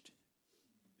changed.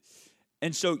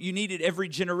 And so you needed every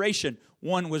generation.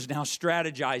 One was now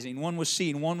strategizing. One was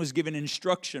seeing. One was giving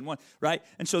instruction. Right?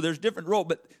 And so there's different roles.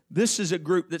 But this is a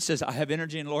group that says, I have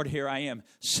energy, and Lord, here I am.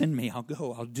 Send me. I'll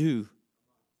go. I'll do.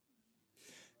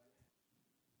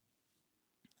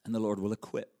 And the Lord will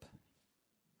equip.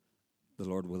 The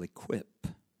Lord will equip.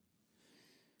 The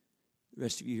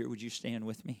rest of you here, would you stand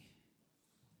with me?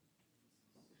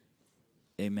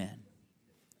 Amen.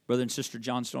 Brother and Sister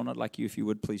Johnstone, I'd like you, if you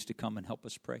would, please, to come and help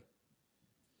us pray.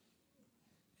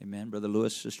 Amen. Brother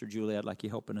Lewis, Sister Julie, I'd like you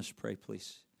helping us pray,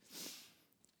 please.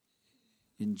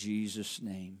 In Jesus'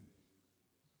 name.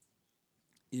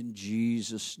 In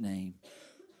Jesus' name.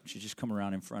 Would you just come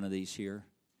around in front of these here?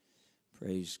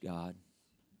 Praise God.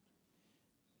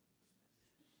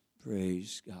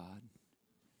 Praise God.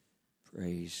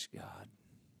 Praise God.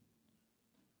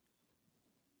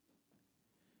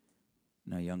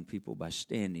 Now, young people, by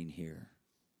standing here,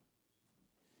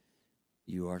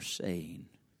 you are saying,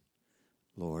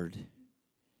 Lord,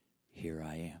 here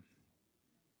I am.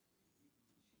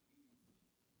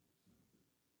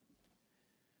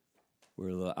 We're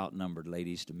a little outnumbered,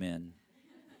 ladies to men.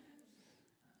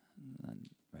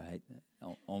 Right?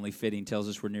 Only fitting tells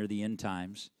us we're near the end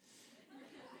times.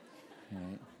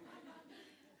 Right?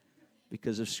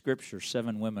 Because of Scripture,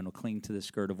 7 women will cling to the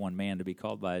skirt of one man to be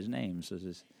called by his name. So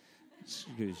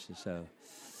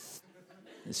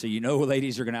you know,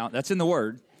 ladies are going to that's in the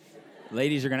Word.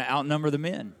 Ladies are going to outnumber the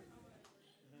men.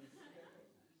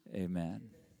 Amen.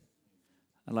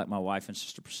 I'd like my wife and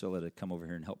Sister Priscilla to come over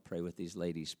here and help pray with these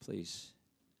ladies, please.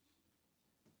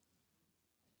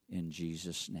 In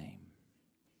Jesus' name.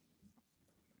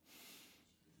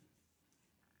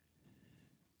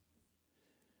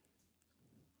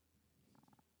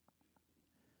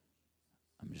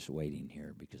 I'm just waiting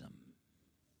here because I'm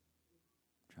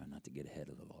trying not to get ahead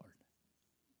of the Lord.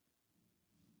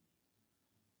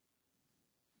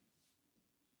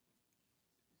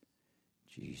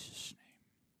 Jesus' name.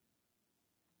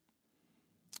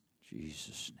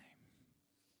 Jesus' name.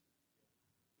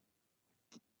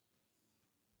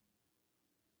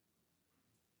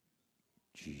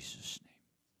 Jesus' name.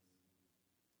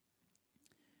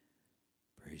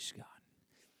 Praise God.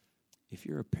 If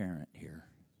you're a parent here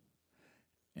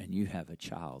and you have a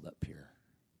child up here,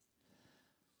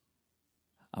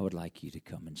 I would like you to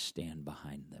come and stand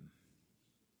behind them.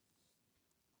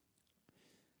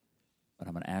 But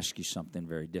I'm going to ask you something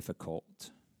very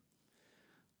difficult.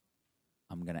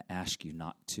 I'm going to ask you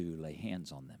not to lay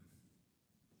hands on them.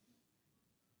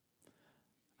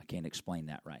 I can't explain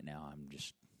that right now. I'm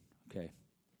just, okay.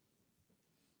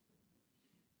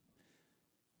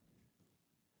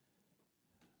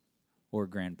 Or a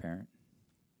grandparent.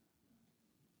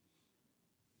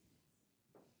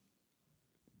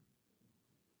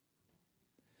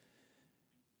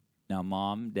 Now,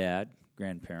 mom, dad,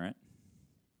 grandparent,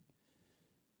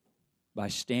 by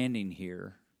standing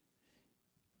here,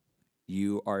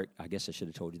 you are, I guess I should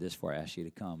have told you this before I asked you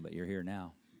to come, but you're here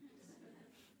now.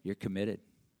 You're committed.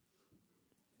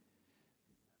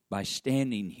 By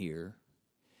standing here,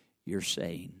 you're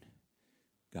saying,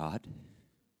 God,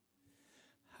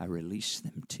 I release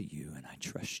them to you and I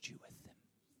trust you with them.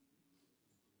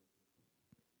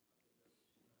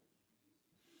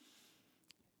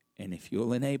 And if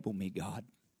you'll enable me, God,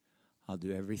 I'll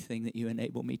do everything that you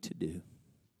enable me to do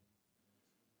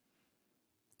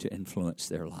to influence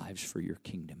their lives for your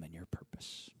kingdom and your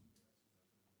purpose.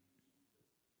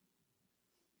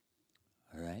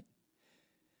 All right?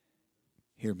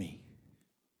 Hear me.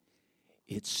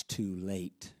 It's too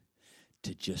late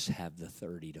to just have the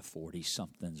 30 to 40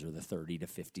 somethings or the 30 to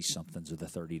 50 somethings or the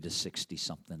 30 to 60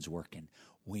 somethings working.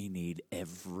 We need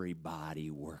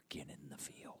everybody working in the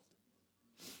field.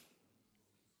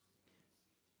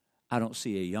 I don't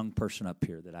see a young person up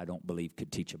here that I don't believe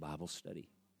could teach a Bible study.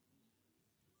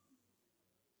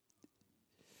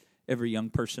 Every young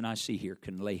person I see here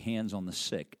can lay hands on the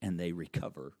sick and they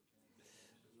recover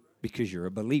because you're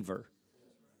a believer.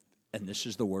 And this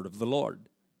is the word of the Lord.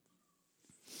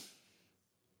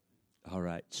 All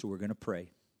right, so we're going to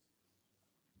pray.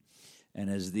 And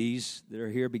as these that are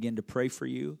here begin to pray for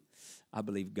you, I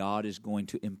believe God is going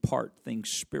to impart things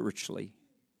spiritually.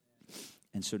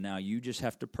 And so now you just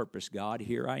have to purpose, God,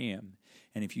 here I am.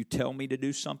 And if you tell me to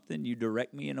do something, you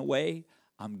direct me in a way,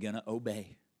 I'm going to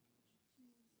obey.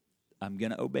 I'm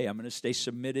going to obey. I'm going to stay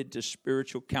submitted to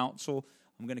spiritual counsel.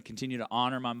 I'm going to continue to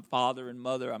honor my father and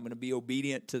mother. I'm going to be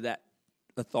obedient to that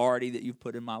authority that you've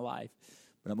put in my life.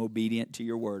 But I'm obedient to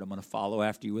your word. I'm going to follow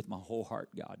after you with my whole heart,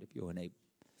 God, if you'll enable.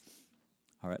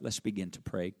 All right, let's begin to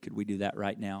pray. Could we do that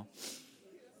right now?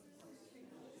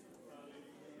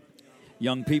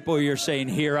 Young people, you're saying,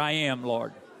 here I am,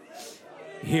 Lord.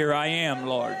 Here I am,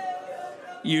 Lord.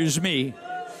 Use me.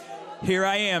 Here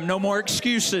I am. No more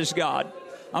excuses, God.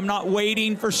 I'm not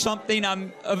waiting for something.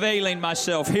 I'm availing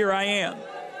myself. Here I am.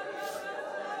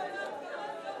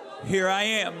 Here I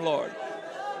am, Lord.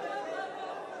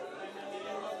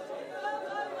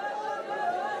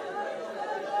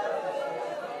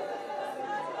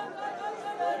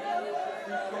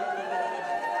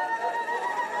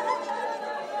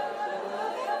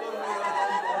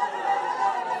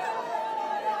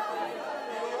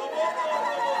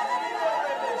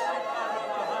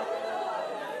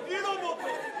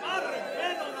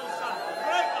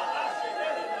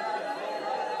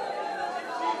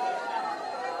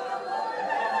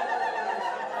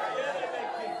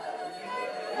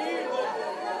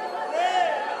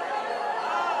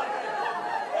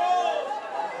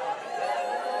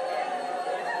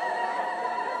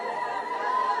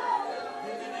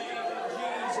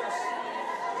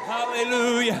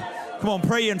 Come on,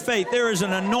 pray in faith. There is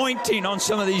an anointing on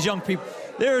some of these young people.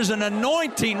 There is an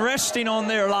anointing resting on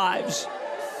their lives.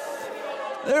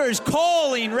 There is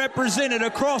calling represented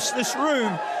across this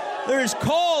room. There is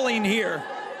calling here.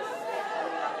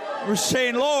 We're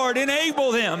saying, Lord,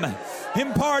 enable them.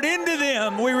 Impart into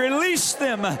them. We release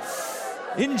them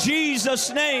in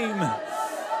Jesus' name.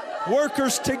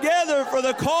 Workers together for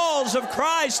the cause of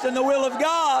Christ and the will of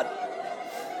God.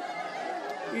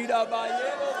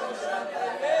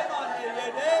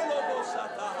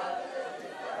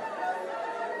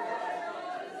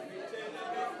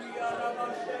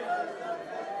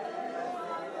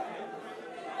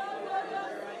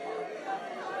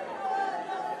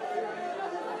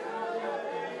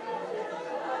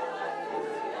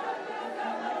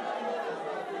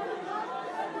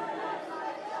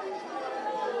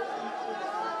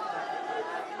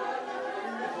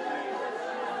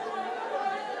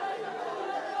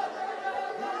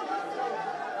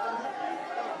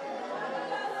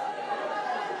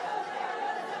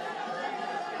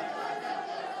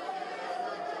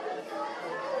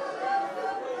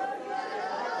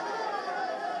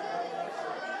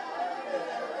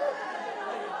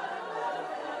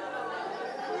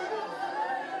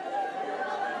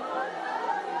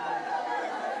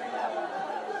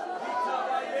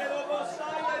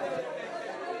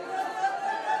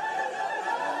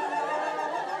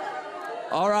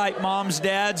 All right, moms,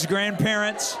 dads,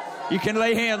 grandparents, you can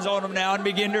lay hands on them now and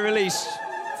begin to release.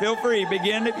 Feel free.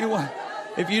 Begin if you want.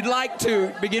 If you'd like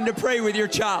to, begin to pray with your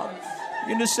child.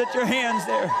 Begin to set your hands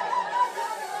there.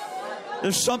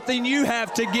 There's something you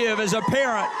have to give as a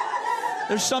parent.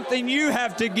 There's something you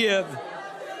have to give.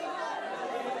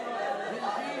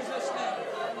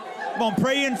 Come on,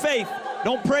 pray in faith.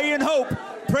 Don't pray in hope.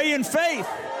 Pray in faith.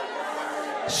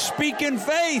 Speak in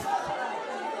faith.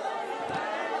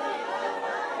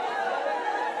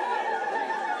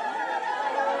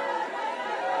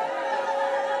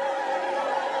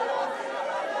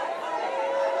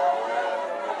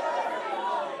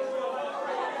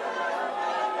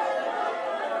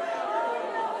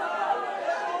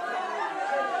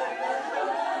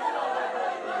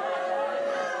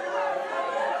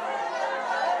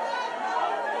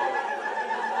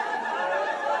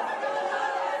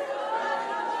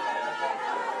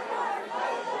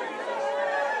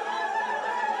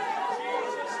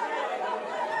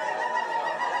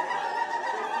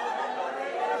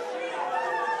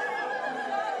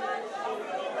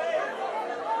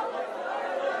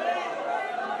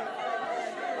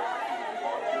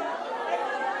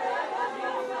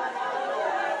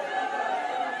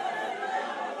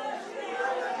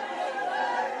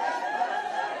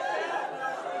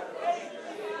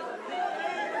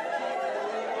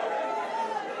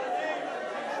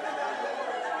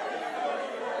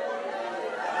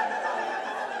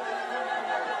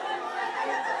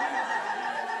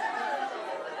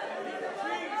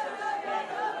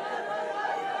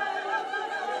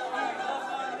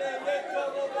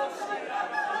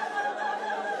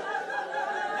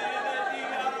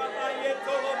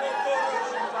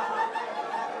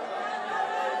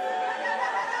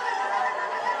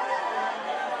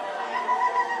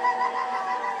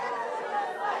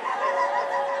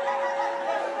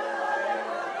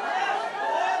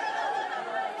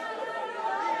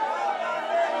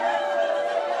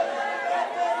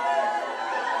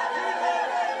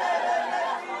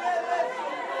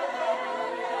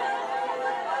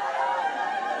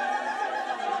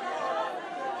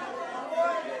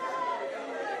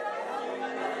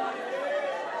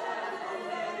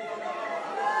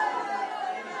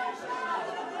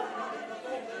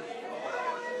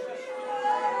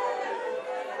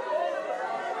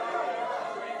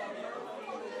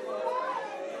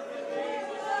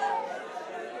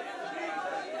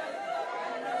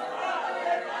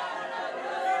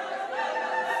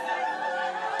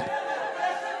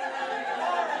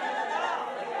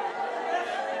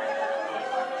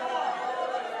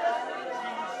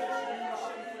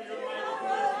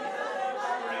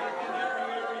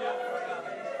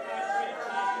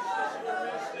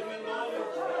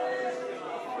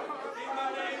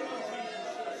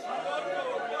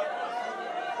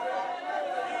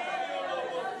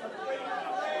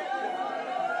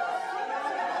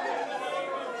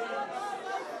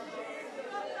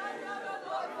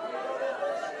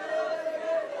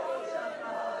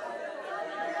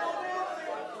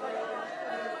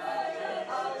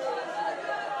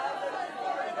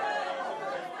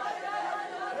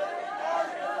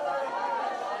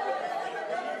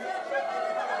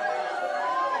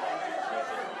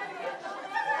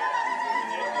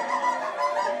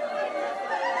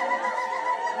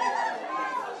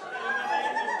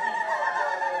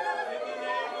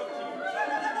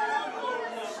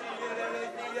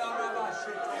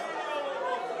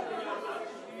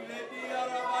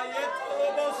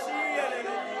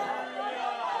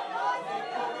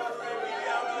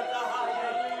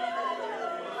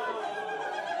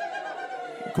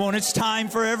 Come on, it's time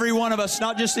for every one of us,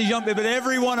 not just these young people, but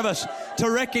every one of us to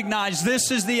recognize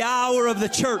this is the hour of the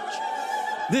church.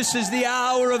 This is the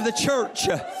hour of the church.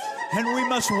 And we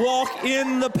must walk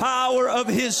in the power of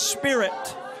His Spirit.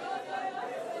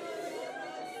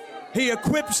 He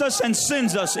equips us and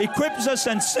sends us. Equips us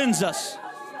and sends us.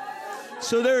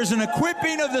 So there's an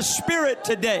equipping of the Spirit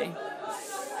today.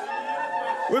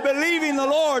 We're believing the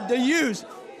Lord to use.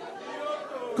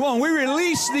 Come on, we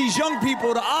release these young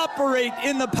people to operate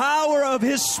in the power of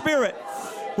His Spirit.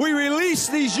 We release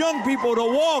these young people to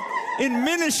walk in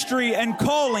ministry and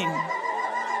calling.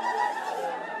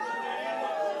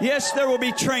 Yes, there will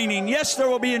be training. Yes, there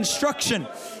will be instruction.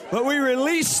 But we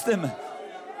release them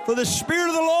for the Spirit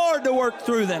of the Lord to work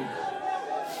through them.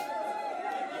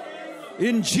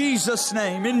 In Jesus'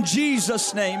 name, in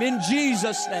Jesus' name, in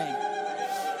Jesus' name.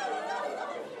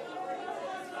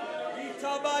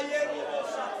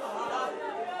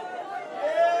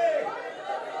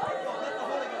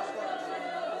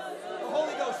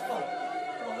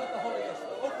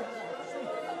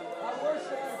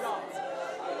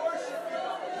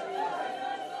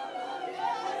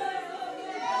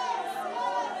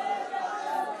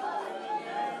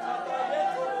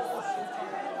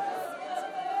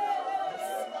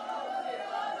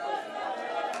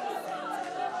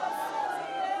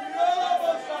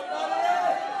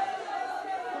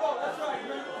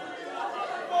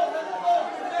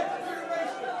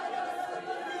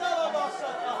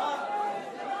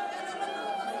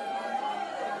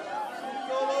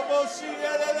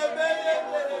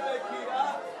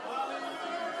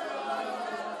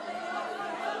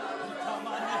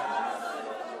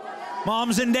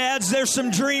 Moms and dads, there's some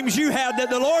dreams you had that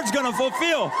the Lord's going to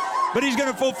fulfill, but He's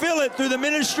going to fulfill it through the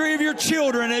ministry of your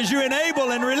children as you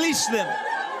enable and release them.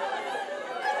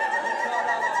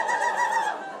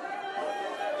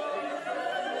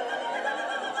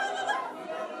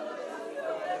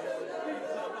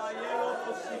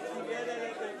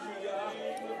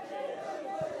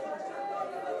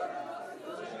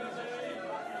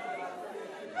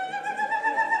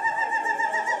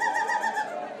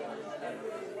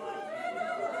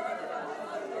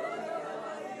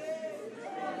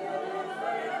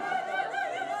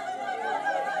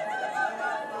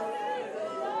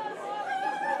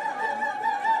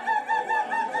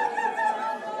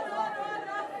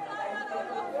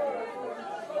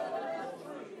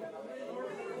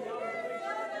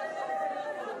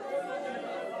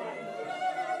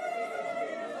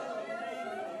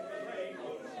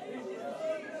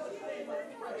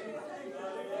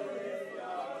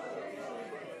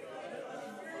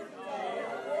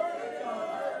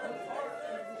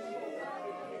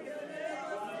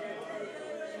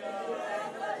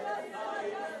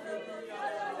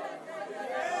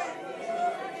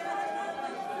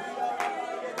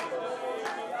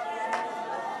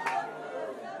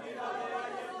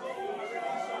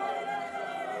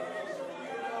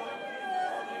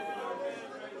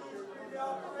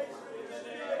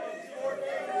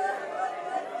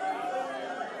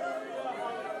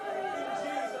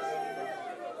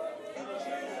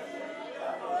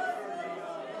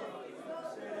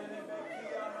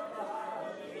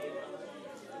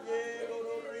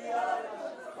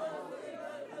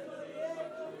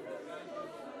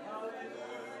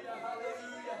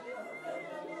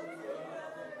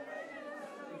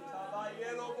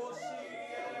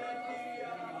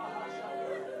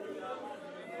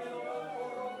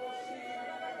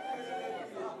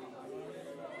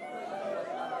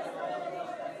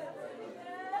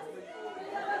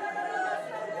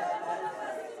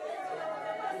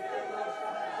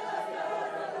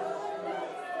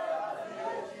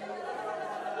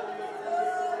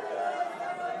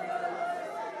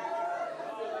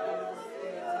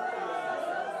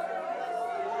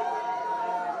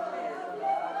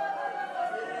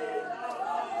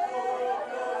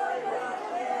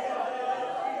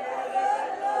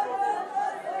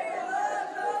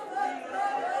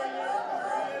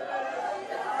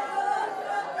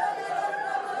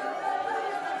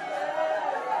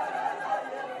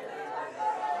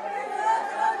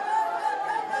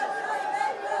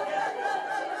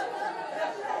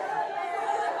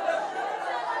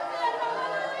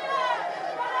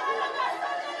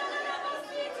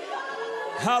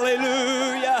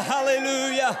 Hallelujah,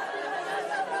 hallelujah.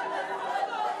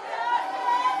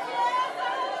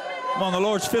 Come on, the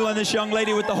Lord's filling this young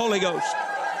lady with the Holy Ghost.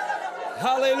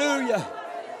 Hallelujah.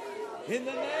 In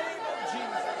the name of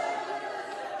Jesus.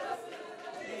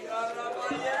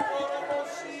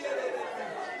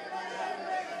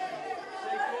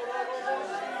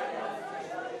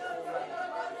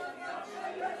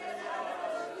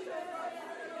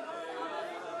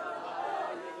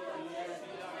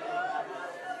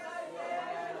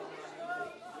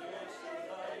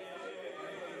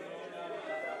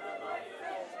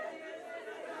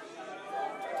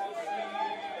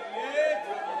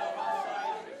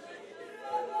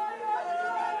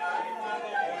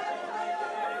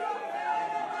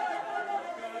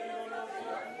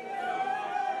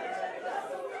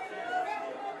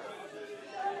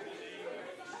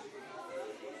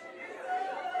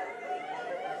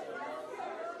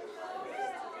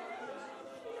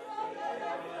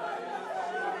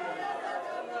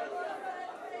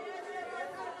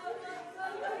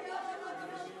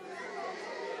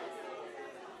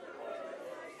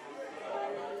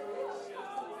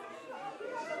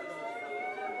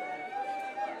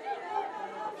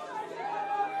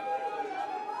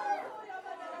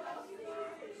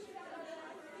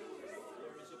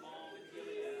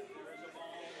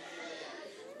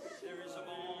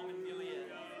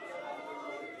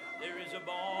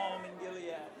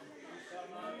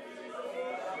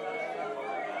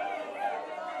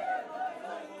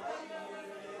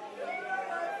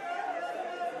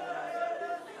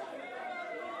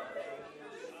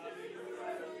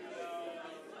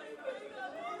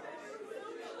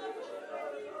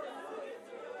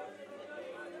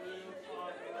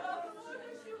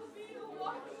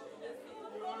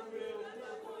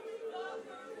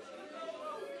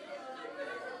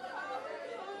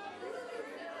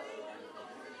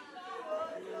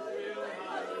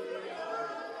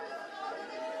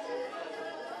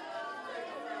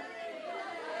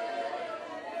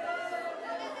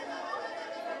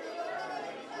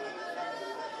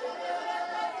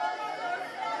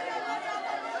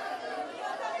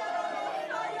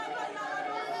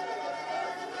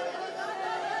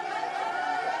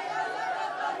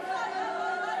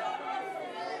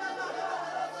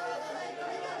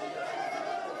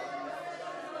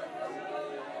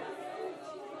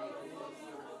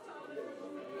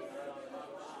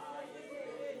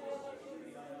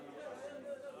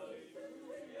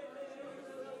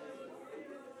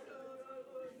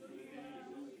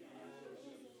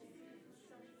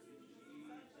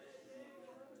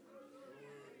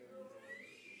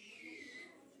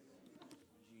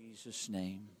 Jesus'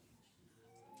 name.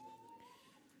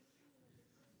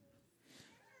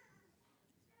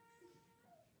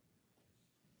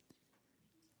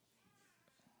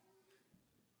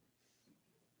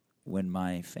 When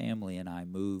my family and I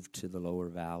moved to the Lower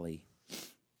Valley,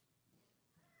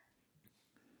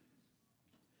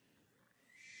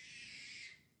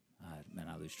 man,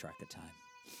 I lose track of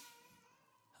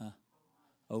time.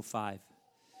 05,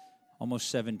 almost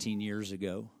 17 years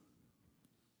ago.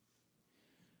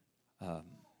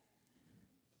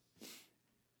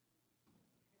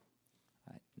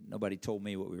 Nobody told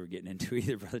me what we were getting into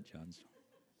either, Brother John.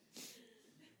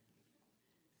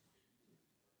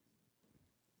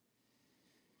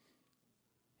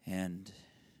 And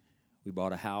we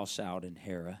bought a house out in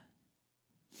Hera.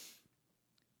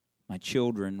 My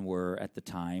children were, at the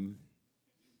time,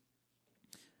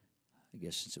 I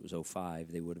guess since it was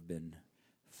 05, they would have been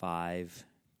 5,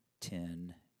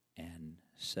 10, and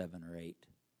 7 or 8,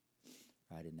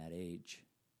 right in that age.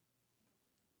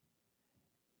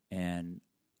 And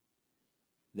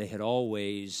they had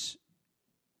always,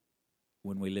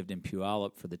 when we lived in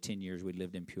Puyallup, for the 10 years we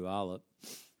lived in Puyallup,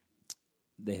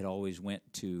 they had always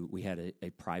we had a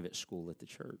private school at the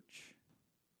church.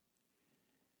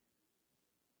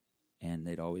 And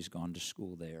they'd always gone to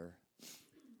school there.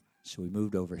 So we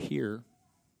moved over here,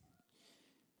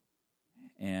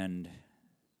 and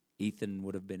Ethan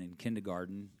would have been in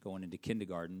kindergarten, going into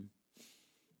kindergarten.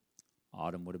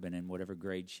 Autumn would have been in whatever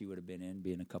grade she would have been in,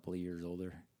 being a couple of years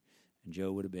older. And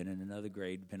Joe would have been in another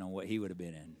grade, depending on what he would have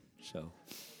been in. So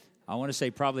I want to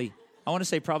say probably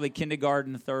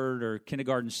kindergarten third, or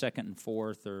kindergarten second and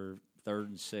fourth, or third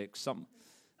and sixth. Something.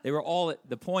 They were all.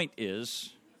 The point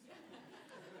is,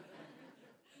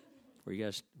 for you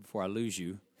guys, before I lose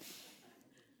you,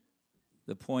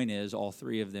 the point is, all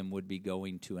three of them would be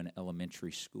going to an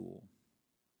elementary school.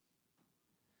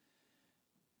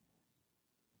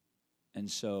 And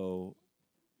so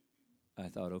I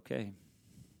thought, okay,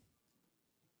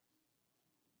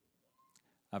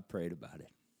 I've prayed about it.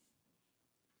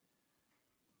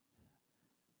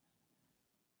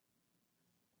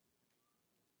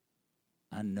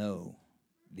 I know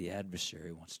the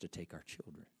adversary wants to take our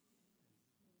children.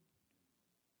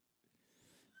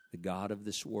 The God of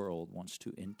this world wants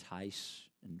to entice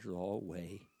and draw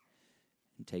away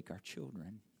and take our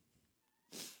children.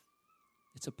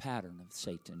 It's a pattern of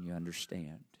Satan, you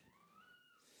understand.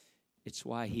 It's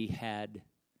why he had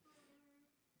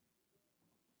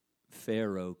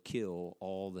Pharaoh kill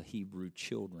all the Hebrew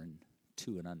children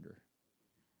 2 and under.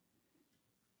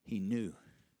 He knew.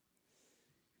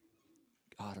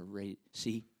 God arrayed.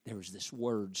 See, there was this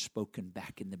word spoken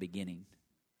back in the beginning.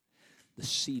 The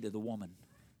seed of the woman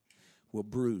will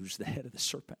bruise the head of the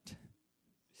serpent.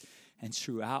 And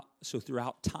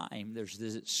throughout time, there's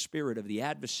this spirit of the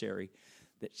adversary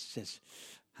that says,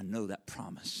 I know that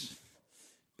promise,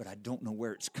 but I don't know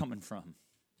where it's coming from.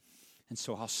 And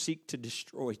so I'll seek to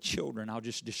destroy children. I'll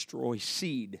just destroy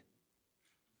seed.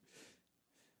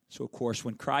 So, of course,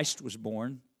 when Christ was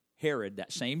born, Herod,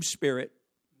 that same spirit,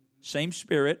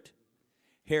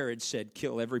 Herod said,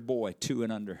 kill every boy 2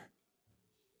 and under.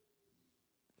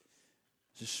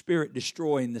 It's a spirit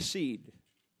destroying the seed.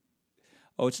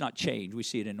 Oh, it's not changed. We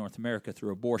see it in North America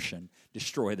through abortion.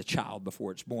 Destroy the child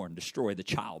before it's born. Destroy the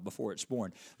child before it's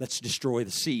born. Let's destroy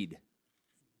the seed.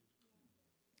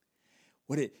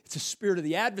 It's a spirit of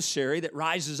the adversary that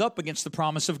rises up against the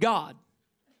promise of God.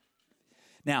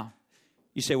 Now,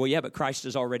 you say, well, yeah, but Christ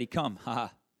has already come.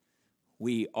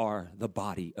 We are the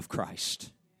body of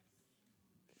Christ.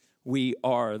 We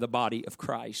are the body of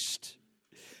Christ.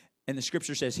 And the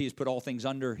scripture says he has put all things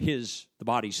under the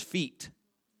body's feet.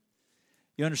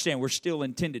 You understand, we're still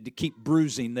intended to keep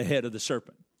bruising the head of the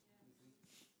serpent.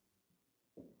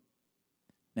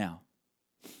 Now,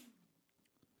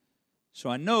 so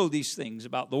I know these things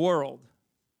about the world.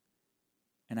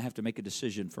 And I have to make a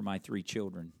decision for my 3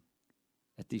 children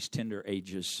at these tender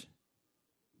ages.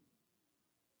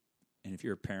 And if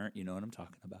you're a parent, you know what I'm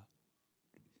talking about.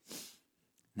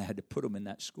 And I had to put them in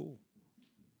that school.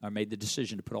 I made the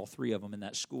decision to put all 3 of them in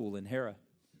that school in Hera.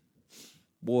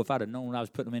 Boy, if I'd have known what I was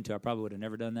putting them into, I probably would have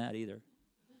never done that either.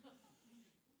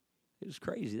 It was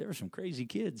crazy. There were some crazy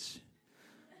kids.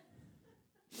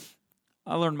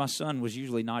 I learned my son was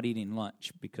usually not eating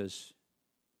lunch because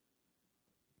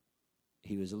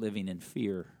he was living in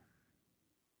fear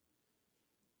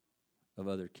of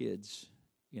other kids.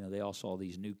 You know, they all saw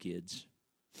these new kids.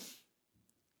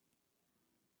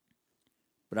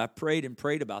 But I prayed and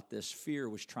prayed about this. Fear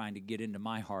was trying to get into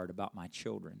my heart about my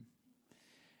children.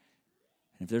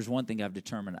 And if there's one thing I've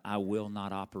determined, I will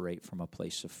not operate from a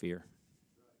place of fear.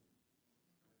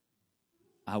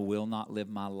 I will not live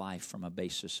my life from a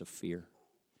basis of fear.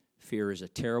 Fear is a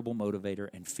terrible motivator,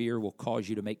 and fear will cause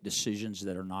you to make decisions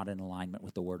that are not in alignment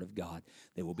with the Word of God.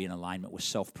 They will be in alignment with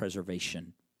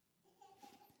self-preservation.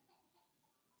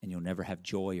 And you'll never have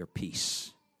joy or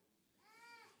peace.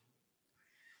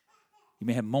 You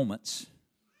may have moments,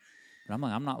 but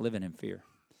I'm not living in fear.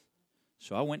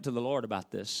 So I went to the Lord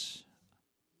about this.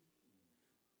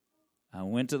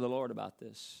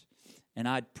 And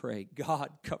I'd pray, God,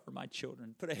 cover my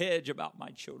children. Put a hedge about my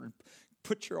children.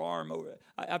 Put your arm over.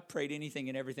 I prayed anything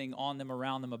and everything on them,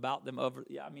 around them, about them, over,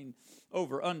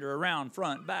 under, around,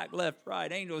 front, back, left,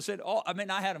 right. Angels said,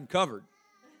 I had them covered.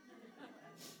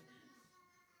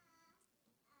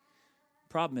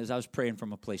 Problem is, I was praying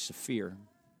from a place of fear.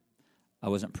 I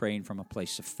wasn't praying from a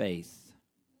place of faith.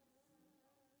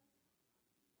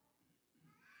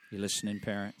 You listening,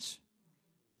 parents?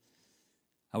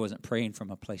 I wasn't praying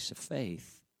from a place of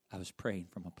faith. I was praying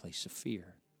from a place of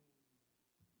fear.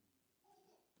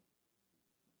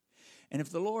 And if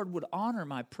the Lord would honor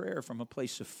my prayer from a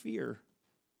place of fear,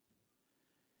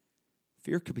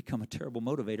 fear could become a terrible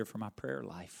motivator for my prayer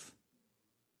life.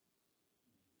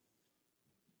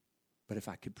 But if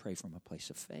I could pray from a place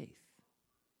of faith,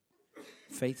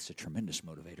 faith's a tremendous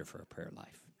motivator for a prayer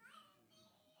life.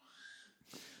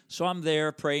 So I'm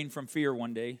there praying from fear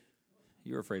one day.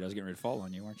 You were afraid I was getting ready to fall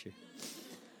on you, weren't you?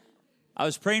 I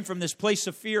was praying from this place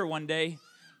of fear one day,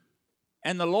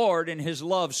 and the Lord in His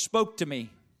love spoke to me.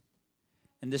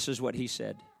 And this is what He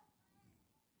said.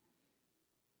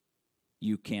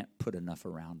 You can't put enough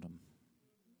around them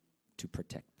to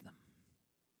protect them.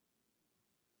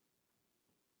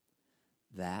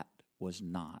 That was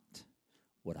not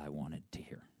what I wanted to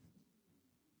hear.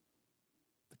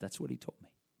 But that's what He told me.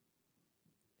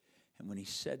 And when He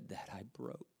said that, I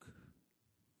broke.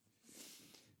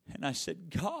 And I said,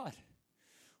 God,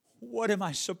 what am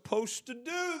I supposed to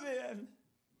do then?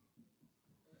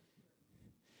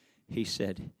 He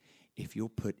said, if you'll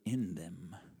put in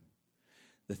them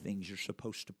the things you're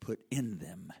supposed to put in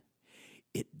them,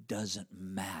 it doesn't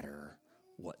matter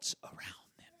what's around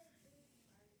them.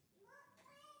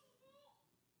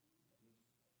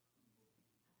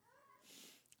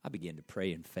 I began to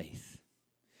pray in faith,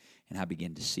 and I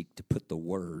began to seek to put the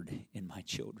Word in my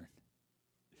children.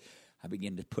 I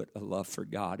began to put a love for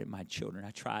God in my children.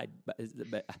 I tried,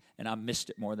 and I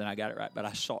missed it more than I got it right, but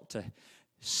I sought to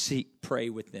pray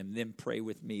with them pray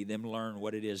with me, them learn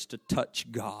what it is to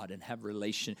touch God and have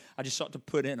relation. I just sought to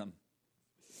put in them.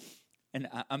 And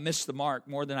I missed the mark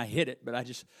more than I hit it, but I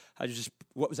just,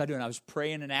 what was I doing? I was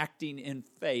praying and acting in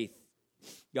faith.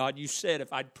 God, you said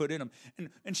if I'd put in them.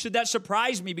 And should that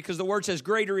surprise me? Because the Word says,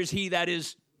 greater is He that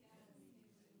is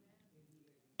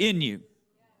in you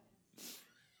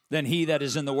than he that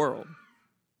is in the world.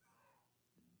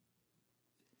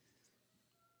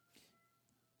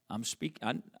 I'm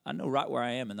speaking. I know right where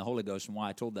I am in the Holy Ghost and why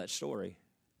I told that story.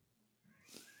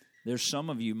 There's some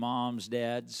of you moms,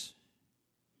 dads,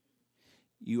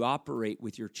 you operate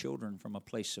with your children from a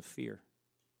place of fear.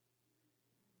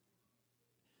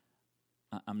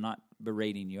 I'm not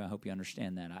berating you. I hope you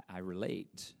understand that. I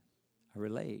relate.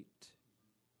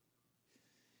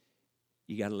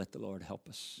 You got to let the Lord help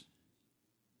us.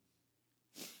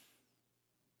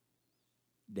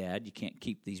 Dad, you can't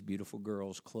keep these beautiful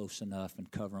girls close enough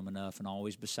and cover them enough and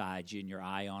always beside you and your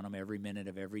eye on them every minute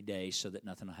of every day so that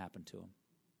nothing will happen to them.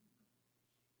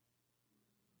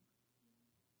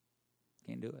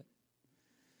 Can't do it.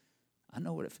 I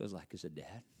know what it feels like as a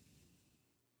dad.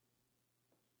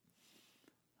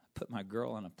 I put my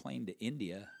girl on a plane to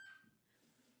India.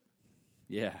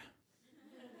 Yeah.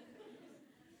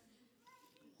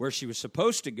 Where she was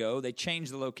supposed to go, they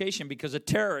changed the location because of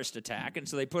terrorist attack, and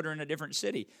so they put her in a different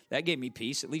city. That gave me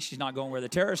peace. At least she's not going where the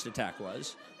terrorist attack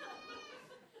was.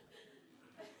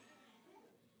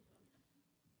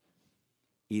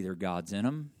 Either God's in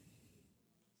them.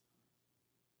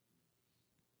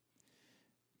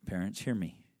 Parents, hear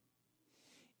me.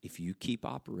 If you keep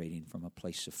operating from a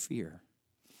place of fear,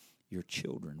 your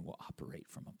children will operate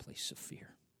from a place of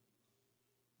fear.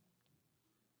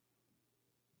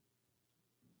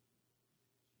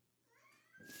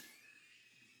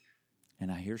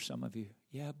 And I hear some of you,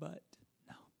 yeah, but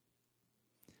no.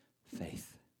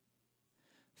 Faith.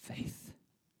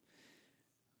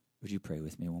 Would you pray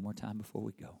with me one more time before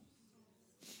we go?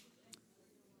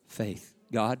 Faith.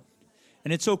 God.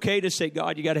 And it's okay to say,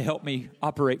 God, you got to help me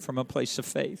operate from a place of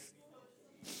faith.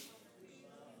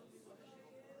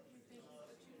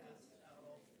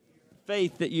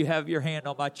 Faith that you have your hand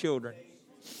on my children.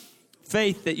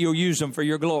 Faith that you'll use them for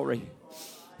your glory.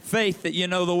 Faith that you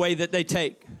know the way that they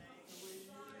take.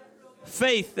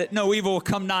 Faith that no evil will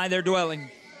come nigh their dwelling.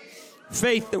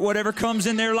 Faith that whatever comes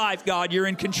in their life, God, you're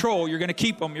in control. You're going to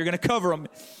keep them. You're going to cover them.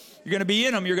 You're going to be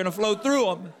in them. You're going to flow through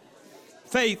them.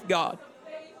 Faith, God.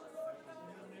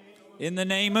 In the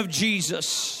name of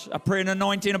Jesus, I pray an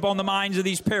anointing upon the minds of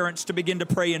these parents to begin to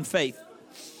pray in faith.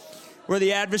 Where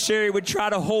the adversary would try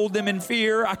to hold them in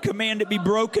fear, I command it be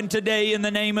broken today in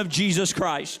the name of Jesus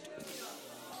Christ.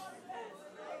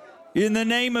 In the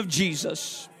name of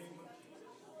Jesus.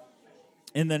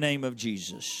 In the name of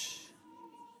Jesus.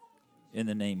 In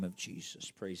the name of Jesus.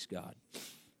 Praise God.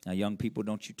 Now, young people,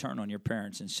 don't you turn on your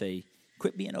parents and say,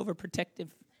 quit being overprotective.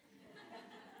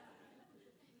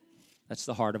 That's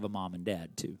the heart of a mom and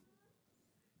dad, too.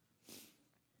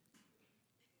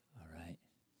 All right.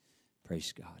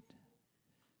 Praise God.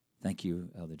 Thank you,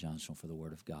 Elder Johnson, for the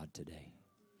word of God today.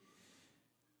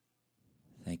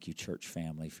 Thank you, church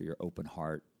family, for your open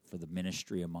heart, for the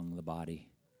ministry among the body.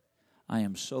 I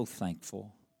am so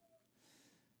thankful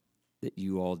that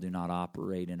you all do not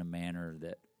operate in a manner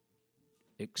that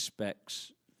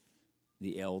expects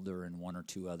the elder and one or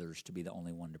two others to be the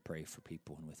only one to pray for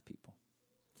people and with people.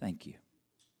 Thank you.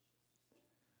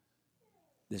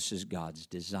 This is God's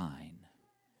design,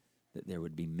 that there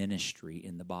would be ministry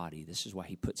in the body. This is why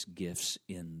he puts gifts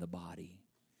in the body,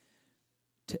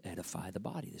 to edify the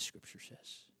body, the scripture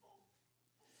says.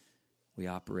 We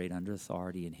operate under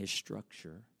authority in his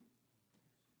structure.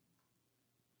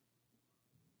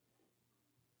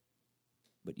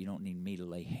 But you don't need me to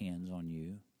lay hands on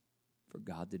you for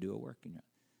God to do a work in you.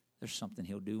 There's something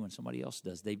he'll do when somebody else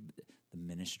does. The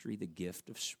ministry, the gift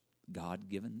of God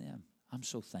given them. I'm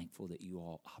so thankful that you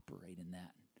all operate in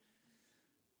that.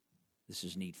 This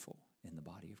is needful in the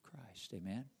body of Christ.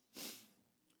 Amen.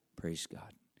 Praise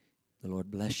God. The Lord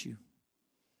bless you.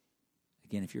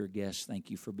 Again, if you're a guest,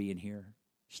 thank you for being here.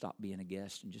 Stop being a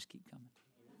guest and just keep coming.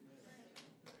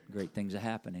 Great things that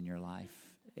happen in your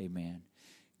life. Amen.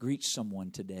 Greet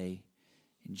someone today.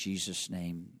 In Jesus'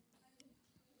 name,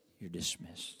 you're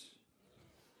dismissed.